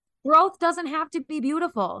 Growth doesn't have to be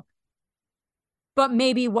beautiful, but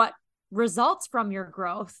maybe what results from your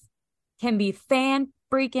growth can be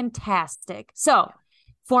fan-freaking-tastic. So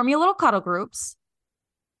form your little cuddle groups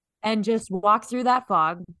and just walk through that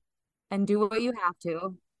FOG and do what you have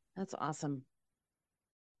to. That's awesome.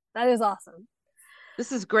 That is awesome.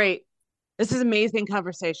 This is great. This is amazing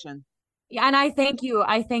conversation. Yeah, and I thank you,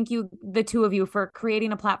 the two of you, for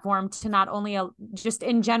creating a platform to not only just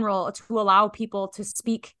in general to allow people to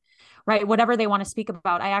speak, right, whatever they want to speak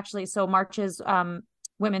about. So March is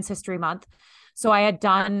Women's History Month. So I had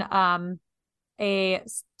done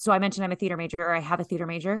so I mentioned I'm a theater major, or I have a theater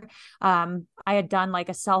major. I had done like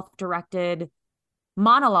a self-directed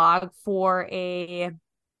monologue for a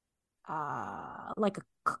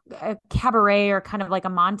cabaret, or kind of like a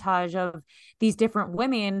montage of these different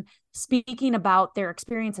women speaking about their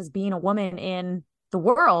experience as being a woman in the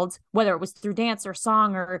world, whether it was through dance or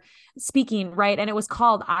song or speaking, right? And it was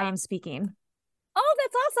called I Am Speaking. Oh,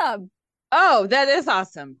 that's awesome. Oh, that is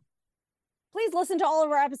awesome. Please listen to all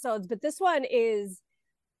of our episodes, but this one is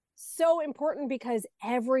so important because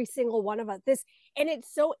every single one of us, and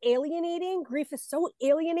it's so alienating. Grief is so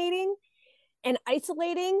alienating and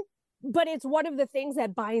isolating, but it's one of the things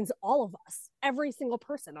that binds all of us, every single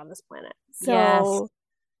person on this planet. So,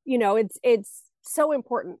 yes. It's so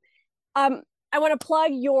important. I want to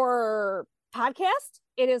plug your podcast.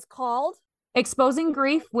 It is called Exposing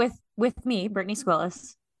Grief with me, Brittany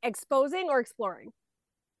Squillis. Exposing or exploring?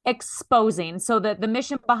 Exposing. So the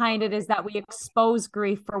mission behind it is that we expose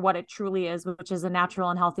grief for what it truly is, which is a natural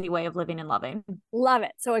and healthy way of living and loving. Love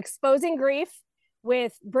it. So Exposing Grief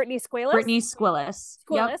with Brittany Squillis.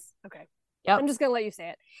 Yep. Okay. Yep. I'm just gonna let you say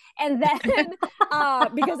it. And then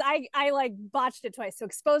because I like botched it twice. So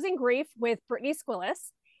Exposing Grief with Brittany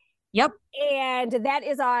Squillis. Yep. And that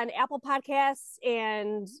is on Apple Podcasts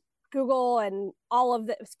and Google and all of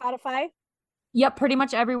the Spotify. Yep, pretty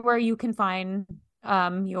much everywhere you can find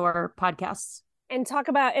your podcasts. And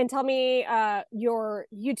tell me your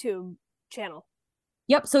YouTube channel.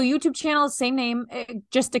 Yep. So YouTube channel, same name,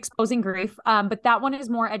 just Exposing Grief. But that one is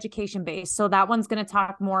more education based. So that one's going to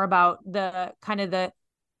talk more about the kind of the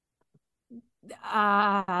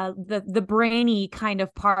brainy kind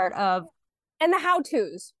of part of, and the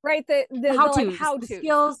how-tos, right? The how-tos, the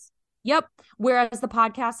skills. Yep. Whereas the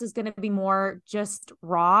podcast is going to be more just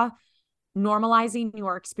raw, normalizing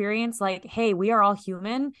your experience. Like, hey, we are all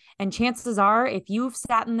human, and chances are if you've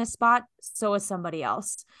sat in this spot, so is somebody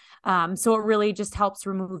else. So it really just helps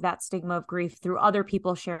remove that stigma of grief through other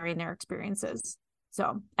people sharing their experiences.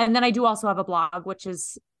 So, and then I do also have a blog, which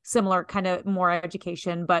is similar, kind of more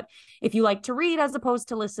education, but if you like to read as opposed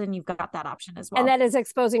to listen, you've got that option as well. And that is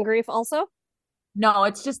Exposing Grief also? No,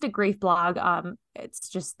 it's just a grief blog. It's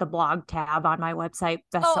just the blog tab on my website,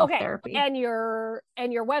 Best Self Therapy. And your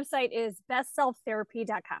website is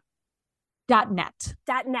bestselftherapy.com. .net.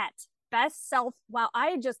 .net. Best self. Wow,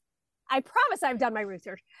 I promise I've done my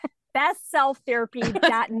research.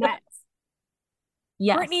 Bestselftherapy.net.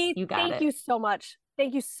 Yes, Brittany, you got it. Thank you so much.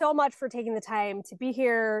 thank you so much for taking the time to be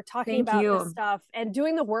here, talking Thank about you. this stuff and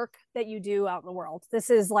doing the work that you do out in the world. This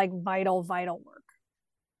is like vital, vital work.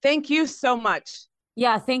 Thank you so much.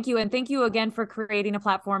 Yeah, thank you. And thank you again for creating a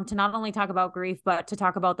platform to not only talk about grief, but to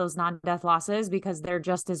talk about those non-death losses, because they're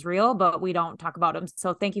just as real, but we don't talk about them.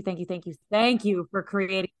 So thank you, thank you, thank you. Thank you for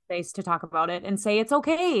creating space to talk about it and say it's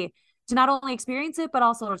okay to not only experience it, but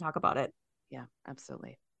also to talk about it. Yeah,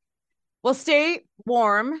 absolutely. Well, stay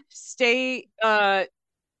warm, stay, I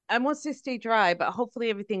won't say stay dry, but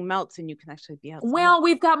hopefully everything melts and you can actually be outside. Well,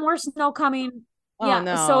 we've got more snow coming. Oh, yeah.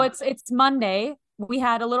 no. So it's Monday. We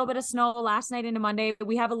had a little bit of snow last night into Monday.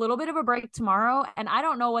 We have a little bit of a break tomorrow. And I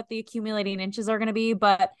don't know what the accumulating inches are going to be,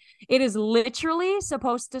 but it is literally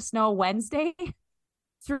supposed to snow Wednesday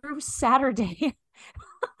through Saturday.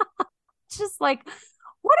 Just like,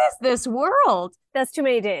 what is this world? That's too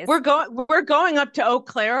many days. We're going up to Eau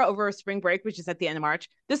Claire over spring break, which is at the end of March.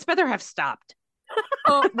 This better have stopped.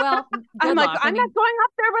 Oh, well, I'm like, luck. I'm not going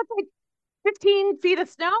up there with like 15 feet of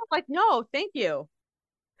snow. Like, no, thank you.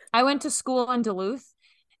 I went to school in Duluth,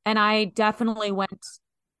 and I definitely went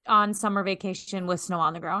on summer vacation with snow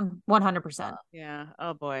on the ground. 100%. Yeah.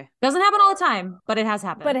 Oh boy. Doesn't happen all the time, but it has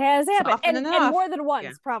happened. But it has happened. Often And enough. more than once,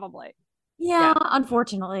 Yeah. probably. Yeah,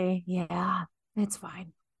 unfortunately. Yeah, it's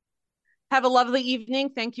fine. Have a lovely evening.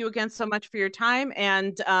 Thank you again so much for your time.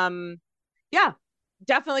 And yeah,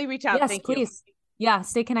 definitely reach out. Yes, Thank please. you. Yeah,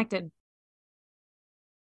 stay connected.